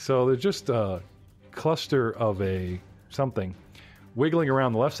 so there's just a cluster of a something wiggling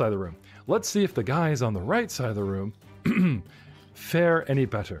around the left side of the room. Let's see if the guys on the right side of the room fare any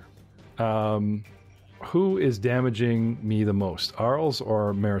better. Who is damaging me the most, Arls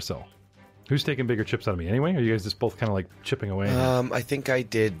or Marisol? Who's taking bigger chips out of me anyway? Or are you guys just both kind of like chipping away? I think I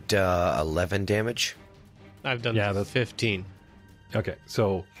did 11 damage. I've done that's 15. Okay,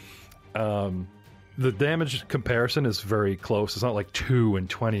 so the damage comparison is very close. It's not like 2 and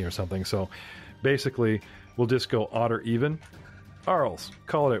 20 or something. So basically, we'll just go odd or even. Arls,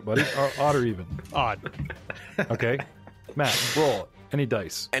 call it out, buddy. Odd or even? Odd. Okay. Matt, roll it. Any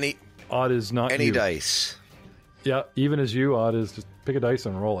dice. Odd is not any you. Dice. Yeah, even is you. Odd is just pick a dice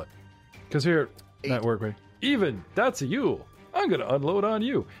and roll it. Because here, that work way. Even, that's a you. I'm going to unload on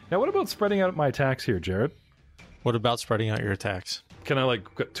you. Now, what about spreading out my attacks here, Jared? What about spreading out your attacks? Can I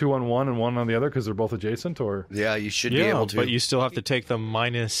like get 2 on one and 1 on the other because they're both adjacent, or? Yeah, you should be able to. But you still have to take the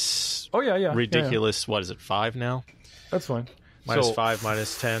minus. Oh yeah. Ridiculous. Yeah. What is it? 5 now. That's fine. Minus 5,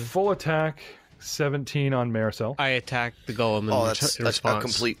 minus 10. Full attack, 17 on Marisol. I attacked the golem in that's response. a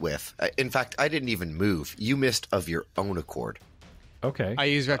complete whiff. In fact, I didn't even move. You missed of your own accord. Okay. I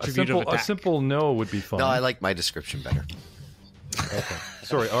use retributive attack. A simple no would be fine. No, I like my description better. Okay.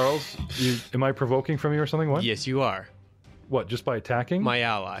 Sorry, Arls, am I provoking from you or something? What? Yes, you are. What, just by attacking? My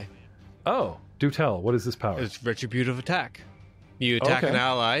ally. Oh, do tell. What is this power? It's retributive attack. You attack an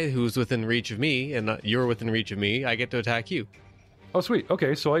ally who's within reach of me, and you're within reach of me. I get to attack you. Oh, sweet.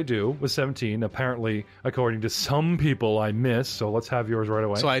 Okay, so I do with 17. Apparently, according to some people, I miss. So let's have yours right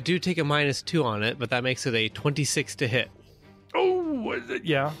away. So I do take a -2 on it, but that makes it a 26 to hit. Oh,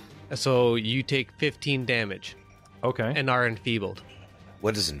 yeah. So you take 15 damage. Okay. And are enfeebled.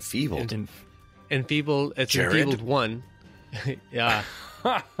 What is enfeebled? Enfeebled. It's Jared? enfeebled 1. Yeah.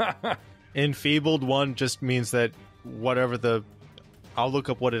 Enfeebled 1 just means that whatever the. I'll look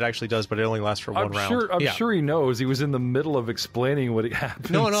up what it actually does, but it only lasts for one round. I'm sure he knows. He was in the middle of explaining what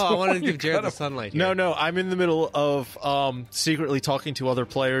happened. No, so I wanted to give Jared the sunlight here. No, I'm in the middle of secretly talking to other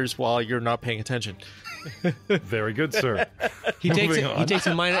players while you're not paying attention. Very good, sir. He takes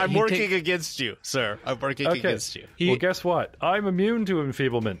a minor. I'm working against you, sir. I'm working against you. Well, guess what? I'm immune to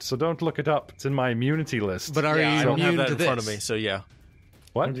enfeeblement, so don't look it up. It's in my immunity list. But are you I don't have immune that to in this? front of me, so yeah.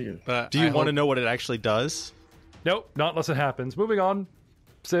 What? Do you want to know what it actually does? Nope, not unless it happens. Moving on.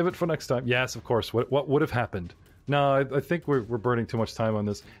 Save it for next time. Yes, of course. What would have happened? No, I think we're burning too much time on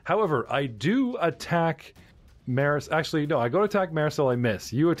this. However, I do attack Maris. Actually, no, I go to attack Marisol. I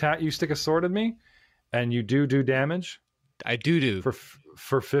miss. You stick a sword at me, and you do damage. I do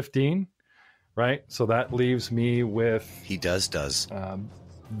for 15, right? So that leaves me with He does.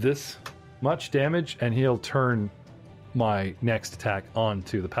 this much damage, and he'll turn my next attack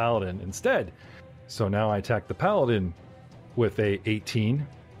onto the paladin instead. So now I attack the paladin with a 18,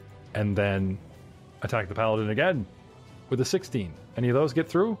 and then attack the paladin again with a 16. Any of those get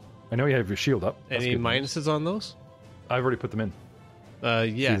through? I know you have your shield up. That's Any good news. minuses on those? I've already put them in.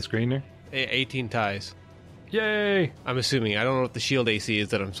 Yeah. See the screen there? 18 ties. Yay! I'm assuming. I don't know what the shield AC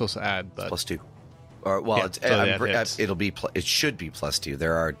is that I'm supposed to add, but +2. Or well, yeah, it'll be. It should be +2.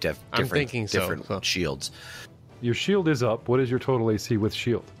 There are I'm thinking different so. shields. Your shield is up. What is your total AC with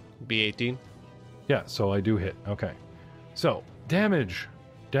shield? be 18. Yeah, so I do hit. Okay. So, damage.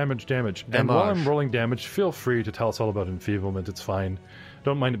 And Damage. while I'm rolling damage, feel free to tell us all about enfeeblement. It's fine.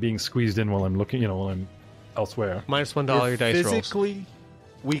 Don't mind it being squeezed in while I'm looking, while I'm elsewhere. -$1 your dice rolls. Physically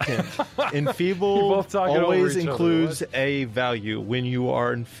Weakened. You're Enfeebled both talking over always each other. includes a value. When you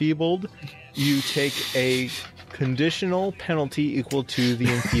are enfeebled, you take a conditional penalty equal to the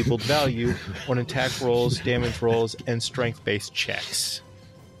enfeebled value on attack rolls, damage rolls, and strength-based checks.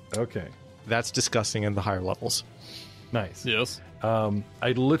 Okay. That's disgusting in the higher levels. Nice. Yes.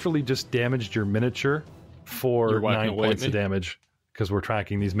 I literally just damaged your miniature for You're whacking 9 away at points of me? damage because we're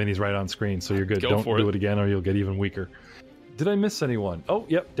tracking these minis right on screen, so you're good. Go Don't for do it. it again or you'll get even weaker. Did I miss anyone? Oh,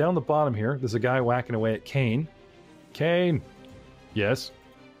 yep, down the bottom here, there's a guy whacking away at Kane. Kane! Yes?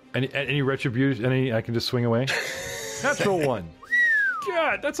 Any retribution? Any I can just swing away? Natural one.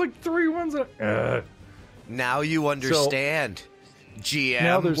 God, that's like 3 ones. Now you understand, GM,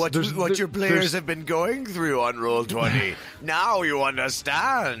 Now there's- what your players there's- have been going through on Roll20. Now you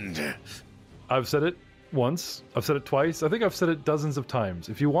understand. I've said it once. I've said it twice. I think I've said it dozens of times.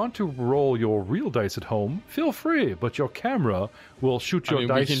 If you want to roll your real dice at home, feel free, but your camera will shoot your I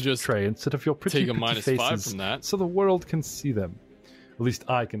mean, we dice can just tray instead of your pretty, take a pretty -5 faces from that. so the world can see them. At least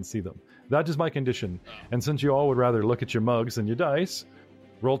I can see them. That is my condition. And since you all would rather look at your mugs than your dice,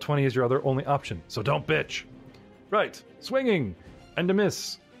 Roll20 is your other only option. So don't bitch. Right. Swinging. And a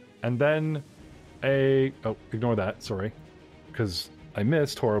miss. And then a... Oh, ignore that. Sorry. Because I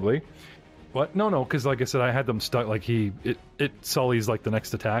missed horribly. What? No, because like I said, I had them stuck. Like it sullies like the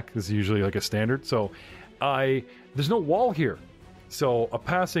next attack. This is usually like a standard. So there's no wall here. So a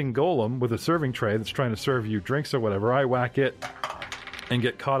passing golem with a serving tray that's trying to serve you drinks or whatever, I whack it and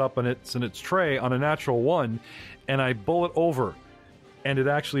get caught up in its tray on a natural one, and I bullet over, and it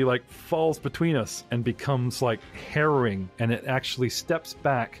actually like falls between us and becomes like harrowing, and it actually steps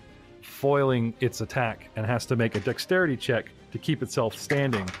back, foiling its attack, and has to make a dexterity check to keep itself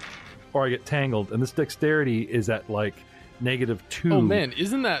standing, or I get tangled. And this dexterity is at like -2. Oh man,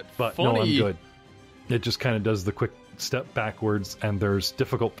 isn't that But funny? no, I'm good. It just kind of does the quick step backwards, and there's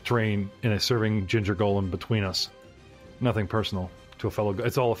difficult terrain in a serving ginger golem between us. Nothing personal to a fellow.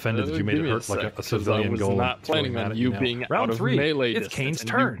 It's all offended that you made Give it me hurt sec, like a 'cause civilian I was golem. not It's really planning mad on at you now. being Round out of 3. melee It's distance, Kane's and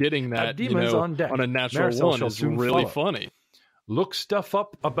turn. you getting that, Demons on deck. on a natural Marcel one shall is soon really follow. funny. Look stuff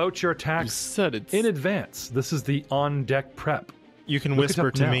up about your You attacks said it's in advance. This is the on-deck prep You can Look it whisper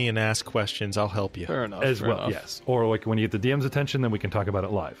up to now. me and ask questions. I'll help you. fair enough. as fair well. enough. Yes, or like when you get the DM's attention, then we can talk about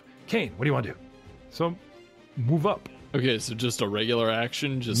it live. Kane, what do you want to do? So, move up. Okay, so just a regular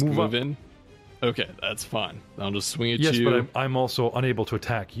action, just Move move up. in. Okay, that's fine. I'll just swing at Yes, you. but I'm also unable to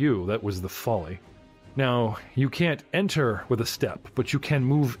attack you. That was the folly. Now, you can't enter with a step, but you can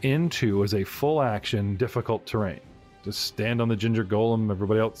move into as a full action difficult terrain. Just stand on the ginger golem.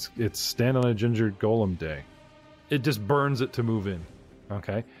 Everybody else, it's stand on a ginger golem day. It just burns it to move in.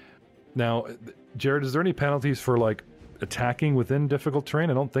 Okay. Now, Jared, is there any penalties for like attacking within difficult terrain?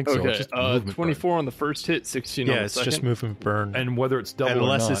 I don't think so. Okay, It's just movement 24 on the first hit, 16 on Yeah, the it's second. just movement burn. burn. And whether it's double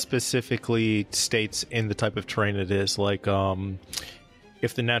Unless or not. it specifically states in the type of terrain it is, like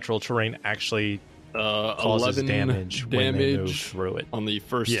if the natural terrain actually causes 11 damage when they move damage through it. on the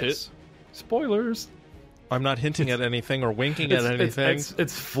first hit. Yes. Spoilers. I'm not hinting at anything or winking at anything.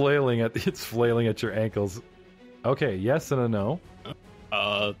 It's flailing at your ankles. Okay, yes and a no.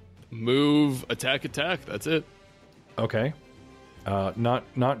 Move, attack. That's it. Okay.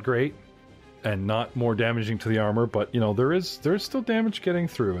 Not great, and not more damaging to the armor, but you know there's still damage getting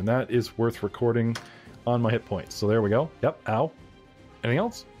through, and that is worth recording on my hit points. So there we go. Yep. Ow. Anything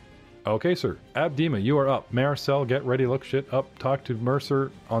else? Okay, sir. Abdima, you are up. Marcel, get ready. Look shit up. Talk to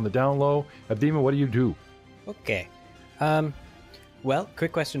Mercer on the down low. Abdima, what do you do? Okay. Well,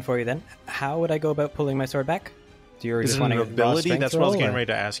 quick question for you then. How would I go about pulling my sword back? Do you Is just it want an to ability? That's what I was getting ready. ready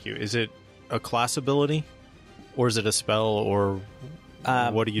to ask you. Is it a class ability? Or is it a spell? Or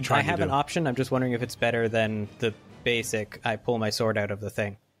what are you trying I have to do? an option. I'm just wondering if it's better than the basic, I pull my sword out of the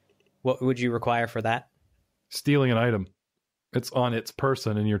thing. What would you require for that? Stealing an item. It's on its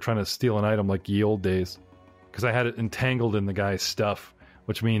person, and you're trying to steal an item like ye old days. Because I had it entangled in the guy's stuff,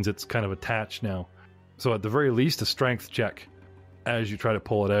 which means it's kind of attached now. So at the very least, a strength check as you try to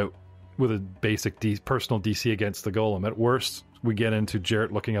pull it out with a basic personal DC against the golem. At worst, we get into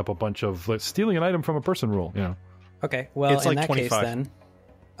Jarrett looking up a bunch of stealing an item from a person rule. You know. Okay, well, It's in like that 25. case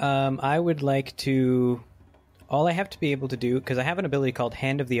then, I would like to... All I have to be able to do, because I have an ability called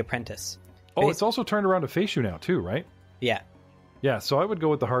Hand of the Apprentice. Oh, it's also turned around to face you now too, right? Yeah. Yeah, so I would go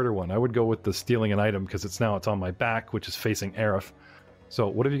with the harder one. I would go with the stealing an item because it's on my back, which is facing Aerith. So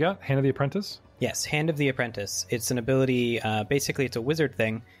what have you got? Hand of the Apprentice? Yes, Hand of the Apprentice. It's an ability, basically it's a wizard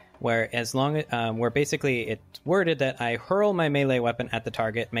thing, where where basically it's worded that I hurl my melee weapon at the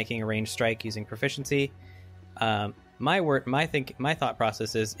target, making a ranged strike using proficiency. My thought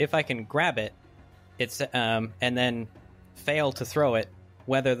process is if I can grab it, it's and then fail to throw it,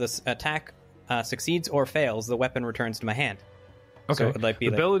 whether this attack succeeds or fails, the weapon returns to my hand. Okay. So it would be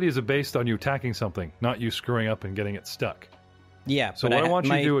the abilities are based on you attacking something, not you screwing up and getting it stuck. Yeah, So but what I want you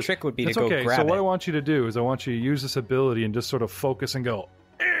my to do is, trick would be to it's go okay. grab So what it. I want you to do is I want you to use this ability and just sort of focus and go,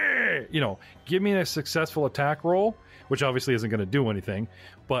 give me a successful attack roll, which obviously isn't going to do anything,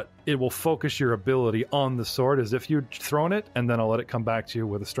 but it will focus your ability on the sword as if you'd thrown it, and then I'll let it come back to you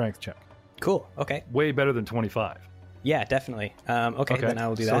with a strength check. Cool. Okay. Way better than 25. Yeah, definitely. Okay, then I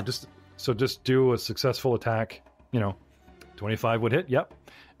will do that. So just do a successful attack. 25 would hit. Yep.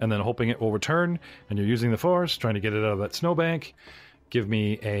 And then hoping it will return, and you're using the force, trying to get it out of that snowbank. Give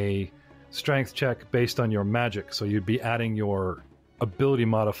me a strength check based on your magic. So you'd be adding your ability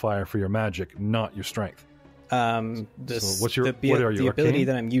modifier for your magic, not your strength. So what are you? The ability Arcane?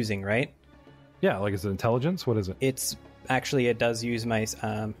 that I'm using, right? Yeah, like is it intelligence? What is it? It's actually, it does use my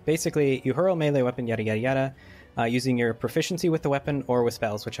basically you hurl melee weapon, yada yada yada, using your proficiency with the weapon or with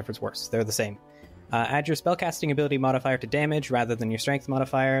spells, whichever's worse. They're the same. Add your spellcasting ability modifier to damage rather than your strength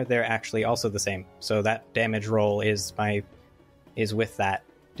modifier. They're actually also the same. So that damage roll is with that.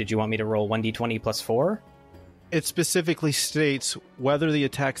 Did you want me to roll 1d20 plus 4? It specifically states whether the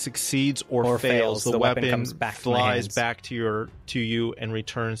attack succeeds or fails, the weapon comes back to my flies hands. back to you and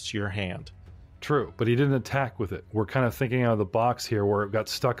returns to your hand. True, but he didn't attack with it. We're kind of thinking out of the box here where it got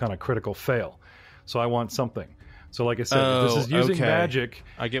stuck on a critical fail. So I want something. So like I said, if this is using magic.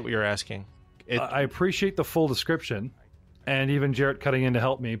 I get what you're asking. I appreciate the full description, and even Jarrett cutting in to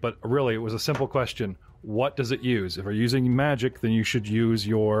help me, but really it was a simple question. What does it use? If you're using magic, then you should use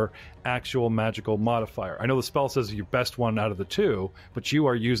your actual magical modifier. I know the spell says your best one out of the two, but you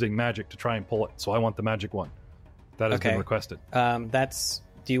are using magic to try and pull it, so I want the magic one. That has been requested.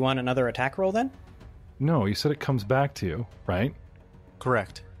 Do you want another attack roll then? No, you said it comes back to you, right?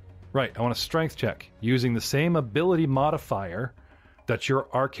 Correct. Right, I want a strength check using the same ability modifier that your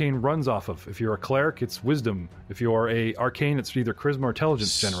arcane runs off of. If you're a cleric, it's wisdom. If you're a arcane, it's either charisma or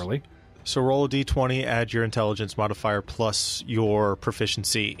intelligence generally. So roll a d20, add your intelligence modifier plus your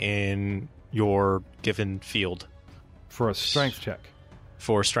proficiency in your given field. For a strength check.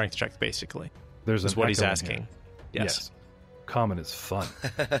 For a strength check, basically. There's is an what he's echo in asking. here. Yes. Common is fun.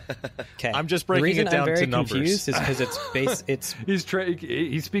 Okay. I'm just breaking it down to numbers. The reason I'm very confused is because it's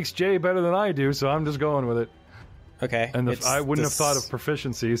he speaks J better than I do, so I'm just going with it. Okay. And I wouldn't have thought of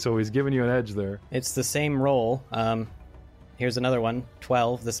proficiency, so he's giving you an edge there. It's the same roll. Here's another one.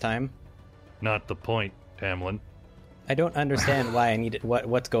 12 this time. Not the point, Tamlin. I don't understand why I need it,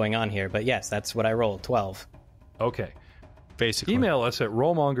 what's going on here, but yes, that's what I rolled. 12. Okay. Basically. Email us at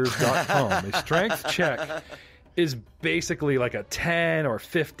rollmongers.com. A strength check is basically like a 10 or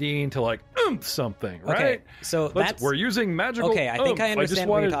 15 to like something, right? Okay, so we're using magical. Okay, I think I understand I just what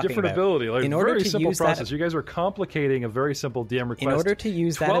wanted you're a talking different about. ability. Like In order very to simple use process. that- You guys are complicating a very simple DM request. In order to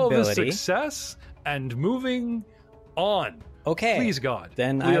use that 12 ability, is success and moving on. Okay. Please God.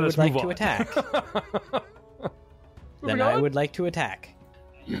 Then Please I let would us like move to on. attack. Moving I on? would like to attack.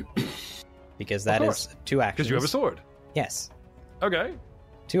 Because that course. is 2 actions. Because you have a sword. Yes. Okay.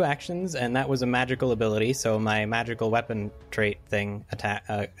 2 actions, and that was a magical ability, so my magical weapon trait thing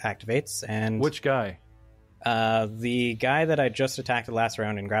activates. And Which guy? the guy that I just attacked the last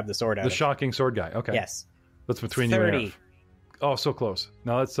round and grabbed the sword out The of. shocking sword guy. Okay. Yes. That's between 30. you and Arif. Oh, so close.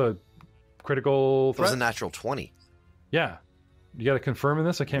 Now that's a critical That was threat. a natural 20. Yeah. You got to confirm in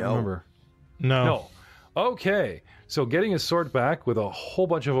this? I can't No. remember. No. No. Okay. So getting his sword back with a whole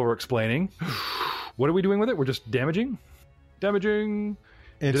bunch of over-explaining. What are we doing with it? We're just damaging? Damaging.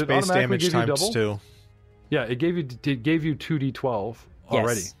 It's Did it base automatically damage give you times double? 2. Yeah, it gave you 2d12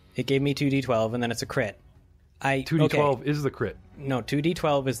 already. Yes. It gave me 2d12, and then it's a crit. 2d12 is the crit. No,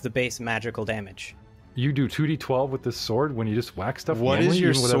 2d12 is the base magical damage. You do 2d12 with this sword when you just whack stuff What normally, is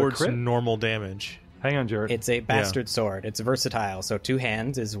your even without a sword's crit? normal damage? Hang on, Jared. It's a bastard sword. It's versatile, so 2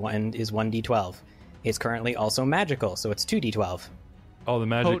 hands is 1d12. It's currently also magical, so it's 2d12. Oh, the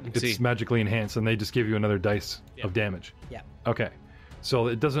magic. Potency. It's magically enhanced, and they just give you another dice of damage. Yeah. Okay. So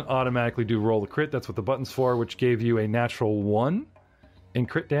it doesn't automatically do roll the crit. That's what the button's for, which gave you a natural 1 in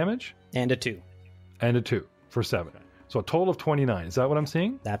crit damage And a 2. and a 2 for 7. So a total of 29. Is that what I'm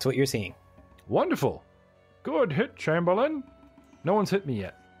seeing? That's what you're seeing. Wonderful. Good hit, Chamberlain. No one's hit me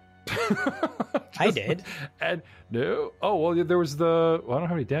yet. I did. And no. Oh, well, there was the... Well, I don't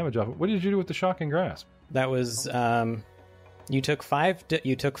have any damage off it. What did you do with the shocking grasp? That was you took 5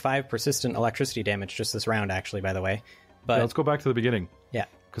 persistent electricity damage just this round, actually, by the way. But Yeah, let's go back to the beginning, yeah.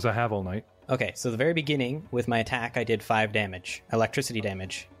 because I have all night. Okay, so the very beginning with my attack I did 5 damage, electricity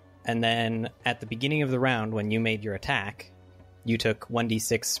damage. And then at the beginning of the round when you made your attack, you took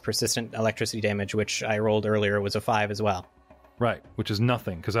 1d6 persistent electricity damage, which I rolled earlier was a 5 as well. Right, which is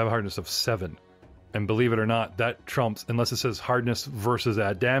nothing, because I have a hardness of 7. And believe it or not, that trumps, unless it says hardness versus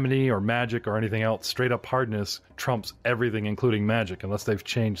adamity or magic or anything else, straight up hardness trumps everything, including magic, unless they've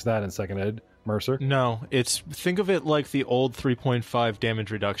changed that in second ed, Mercer. No, think of it like the old 3.5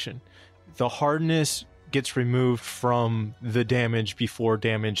 damage reduction. The hardness gets removed from the damage before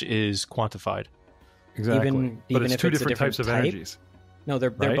damage is quantified. Exactly. But it's if two it's a different types of type? energies. No,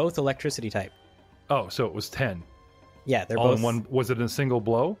 they're right? both electricity type. Oh, so it was 10. Yeah, they're all both in one. Was it in a single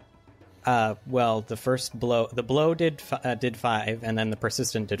blow? Well, the first blow, the blow did 5, and then the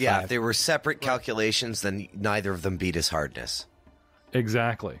persistent did 5. Yeah, if they were separate calculations, then neither of them beat his hardness.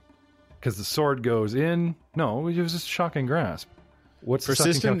 Exactly. Because the sword goes in. No, it was just shocking grasp. What's the second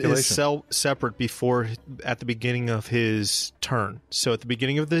Persistent calculation? is separate at the beginning of his turn. So at the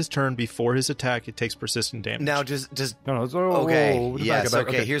beginning of his turn, before his attack, it takes persistent damage. Now, does No, okay? Yes. back.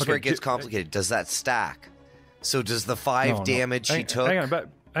 Okay. Here's where it gets complicated. Does that stack? So does the 5 damage he took? Hang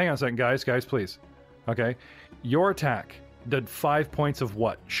on a second, guys, please. Okay. Your attack did 5 points of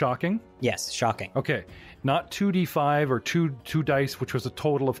what? Shocking? Yes, shocking. Okay. Not 2d5 or two dice, which was a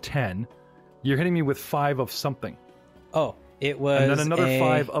total of 10. You're hitting me with 5 of something. Oh, it was. And then another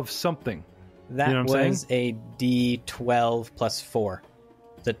 5 of something. That you know what I'm was a D12 plus 4.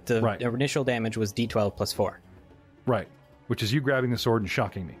 The Right. initial damage was D12 plus 4. Right. Which is you grabbing the sword and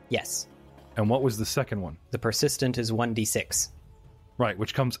shocking me. Yes. And what was the second one? The persistent is 1d6. Right,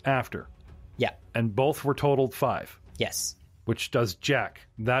 which comes after. Yeah. And both were totaled 5. Yes. Which does jack.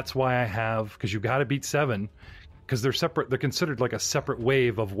 That's why I have, because you got to beat 7, because they're separate. They're considered like a separate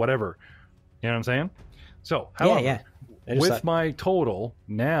wave of whatever. You know what I'm saying? So, however, yeah. with my total,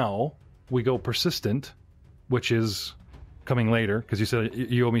 now we go persistent, which is coming later, because you said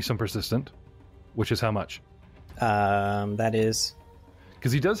you owe me some persistent, which is how much? That is...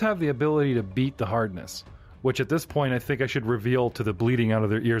 Because he does have the ability to beat the hardness, which at this point I think I should reveal to the bleeding out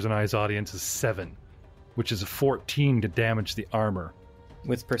of their ears and eyes audience is 7, which is a 14 to damage the armor.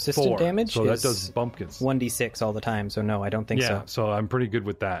 With persistent 4, damage? so that does bumpkins. 1d6 all the time, so no, I don't think so. Yeah, so I'm pretty good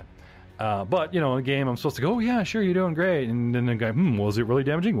with that. But, in a game, I'm supposed to go, oh, yeah, sure, you're doing great. And then the guy, well, is it really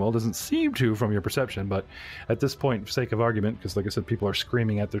damaging? Well, it doesn't seem to from your perception. But at this point, for sake of argument, because like I said, people are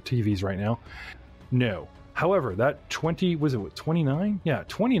screaming at their TVs right now, no. However, that 29? Yeah,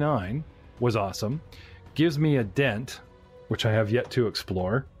 29 was awesome. Gives me a dent, which I have yet to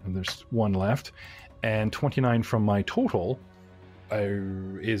explore, and there's one left. And 29 from my total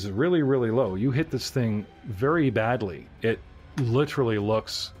is really, really low. You hit this thing very badly. It literally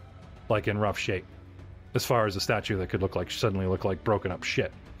looks like in rough shape, as far as a statue that could suddenly look like broken up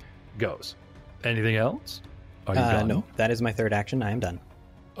shit goes. Anything else? Are you done? No, that is my third action. I am done.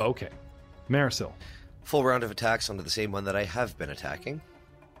 Okay. Marisol. Full round of attacks onto the same one that I have been attacking.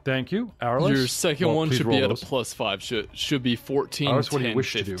 Thank you. Arliss? Your second Well, one please should roll be at those. a +5. Should be 14, Arliss, what do you 10,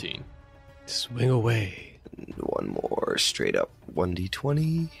 wish to do? 15. Swing away. One more straight up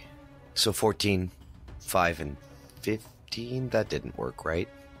 1d20. So 14, 5, and 15. That didn't work, right?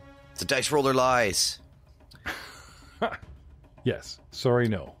 The dice roller lies. Yes. Sorry,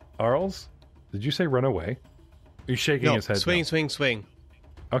 no. Arls, did you say run away? He's shaking No, his head. swing, no. swing, swing.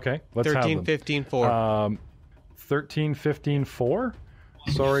 Okay, let's have 13, them. 15, 4. 13, 15, 4?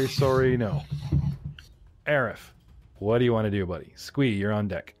 Sorry, no. Arif, what do you want to do, buddy? Squee, you're on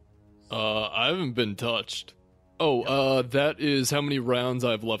deck. I haven't been touched. Oh, that is how many rounds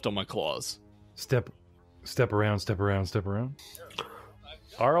I have left on my claws. Step around.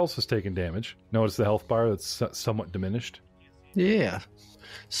 Arls has taken damage. Notice the health bar that's somewhat diminished. Yeah.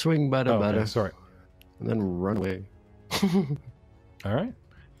 Swing better, Okay, sorry. and then run away. All right.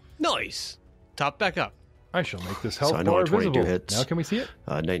 Nice. Top back up. I shall make this health I know bar a 22 visible. hits. Now can we see it?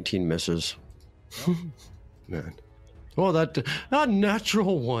 19 misses. Man. Oh, that a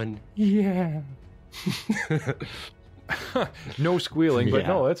natural one. Yeah. No squealing, but Yeah.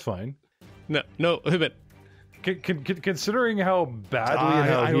 no, that's fine. No, but Considering how badly and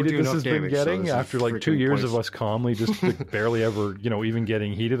how I don't heated do this enough has been damage, so getting this is after like 2 freaking years of points. us calmly just like, barely ever, even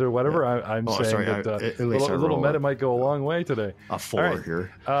getting heated or whatever, I'm Oh, saying sorry, that at a least I little roll meta a- might go a long way today. A 4 All right.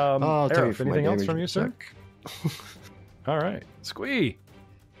 here. I'll tell you for my anything else damage from in you, a sir? sec. All right. Squee.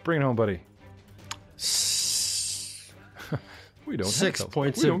 Bring it home, buddy. We don't have 6 health.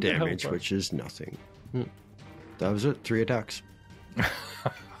 points We of don't get damage, health. which is nothing. That was it. 3 attacks.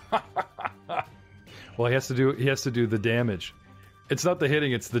 Well, he has to do the damage. It's not the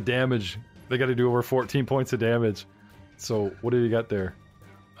hitting, it's the damage. They got to do over 14 points of damage. So, what do you got there?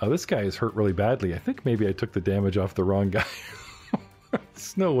 This guy is hurt really badly. I think maybe I took the damage off the wrong guy.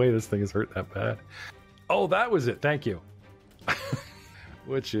 There's no way this thing is hurt that bad. Oh, that was it. Thank you.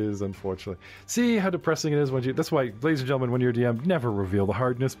 Which is unfortunate. See how depressing it is when you. That's why, ladies and gentlemen, when you're DM, never reveal the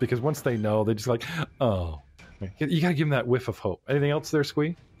hardness, because once they know, they just like, oh. You gotta give them that whiff of hope. Anything else there,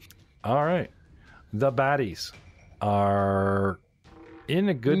 Squee? All right. The baddies are in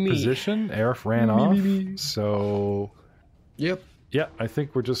a good position. Aerith ran off. So. Yep. Yeah, I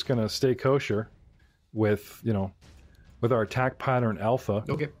think we're just gonna stay kosher with, with our attack pattern alpha.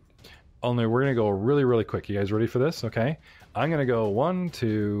 Okay. Only we're going to go really, really quick. You guys ready for this? Okay. I'm going to go 1,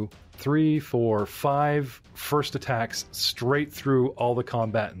 2, 3, 4, 5 first attacks straight through all the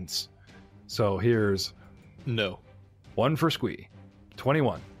combatants. So here's... No. 1 for Squee.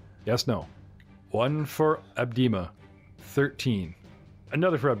 21. Yes, no. 1 for Abdima. 13.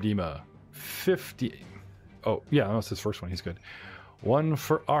 Another for Abdima. 15. Oh, yeah, that's his first one. He's good. 1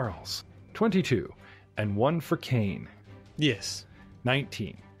 for Arls. 22. And 1 for Kane. Yes.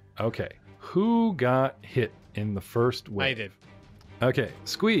 19. Okay. Who got hit in the first wave? I did. Okay.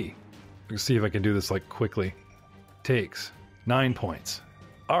 Squee. Let's see if I can do this quickly. Takes 9 points.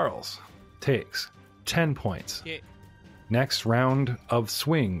 Arls takes 10 points. Yeah. Next round of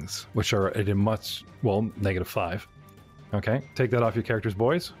swings, which are at a much, -5. Okay. Take that off your characters,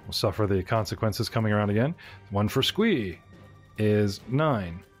 boys. We'll suffer the consequences coming around again. 1 for Squee is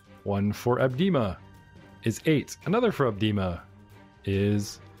 9. 1 for Abdima is 8. Another for Abdima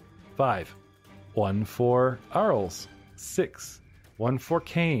is 5. 1 for Arls, 6. 1 for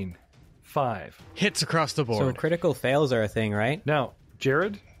Kane, 5. Hits across the board. So critical fails are a thing, right? Now,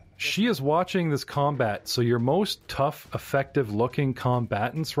 Jared, she is watching this combat, so your most tough, effective-looking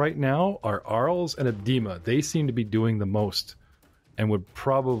combatants right now are Arls and Abdima. They seem to be doing the most and would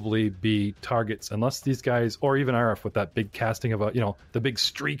probably be targets, unless these guys, or even Arif with that big casting of the big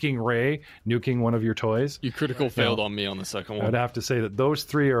streaking ray nuking one of your toys. You critical failed on me on the second I one. would have to say that those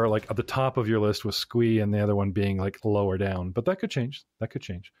 3 are at the top of your list, with Squee and the other one being lower down. But that could change.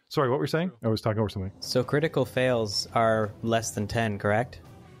 Sorry, what were you saying? I was talking over something. So critical fails are less than 10, correct?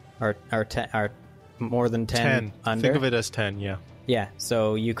 Are more than 10, under? Think of it as 10, yeah. Yeah,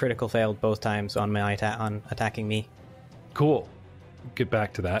 so you critical failed both times on my on attacking me. Cool. Get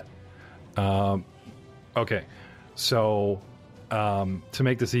back to that. Okay. So, to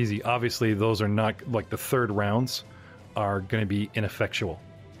make this easy, obviously those are not, the third rounds are going to be ineffectual.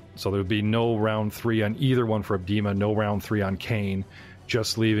 So there would be no round 3 on either one for Abdima, no round 3 on Kane,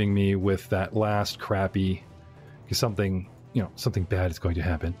 just leaving me with that last crappy, something bad is going to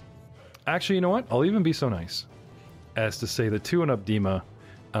happen. Actually, you know what? I'll even be so nice as to say the 2 on Abdima,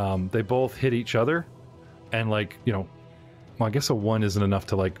 they both hit each other, and I guess a 1 isn't enough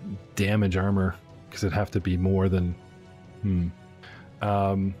to damage armor, because it'd have to be more than.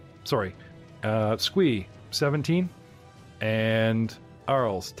 Squee 17 and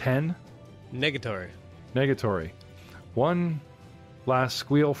Arls 10. Negatory. 1 last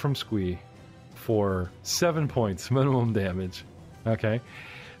squeal from Squee for 7 points minimum damage. Okay.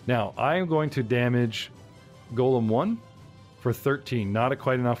 Now I am going to damage Golem 1 for 13. Not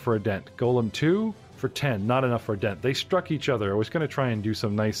quite enough for a dent. Golem 2 for 10, not enough for a dent. They struck each other. I was going to try and do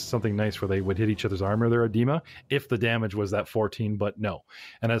something nice where they would hit each other's armor there, Edema, if the damage was that 14, but no.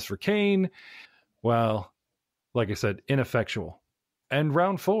 And as for Kane, well, like I said, ineffectual. And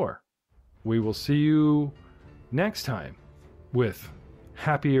round 4, we will see you next time with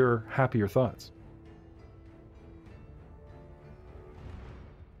happier thoughts.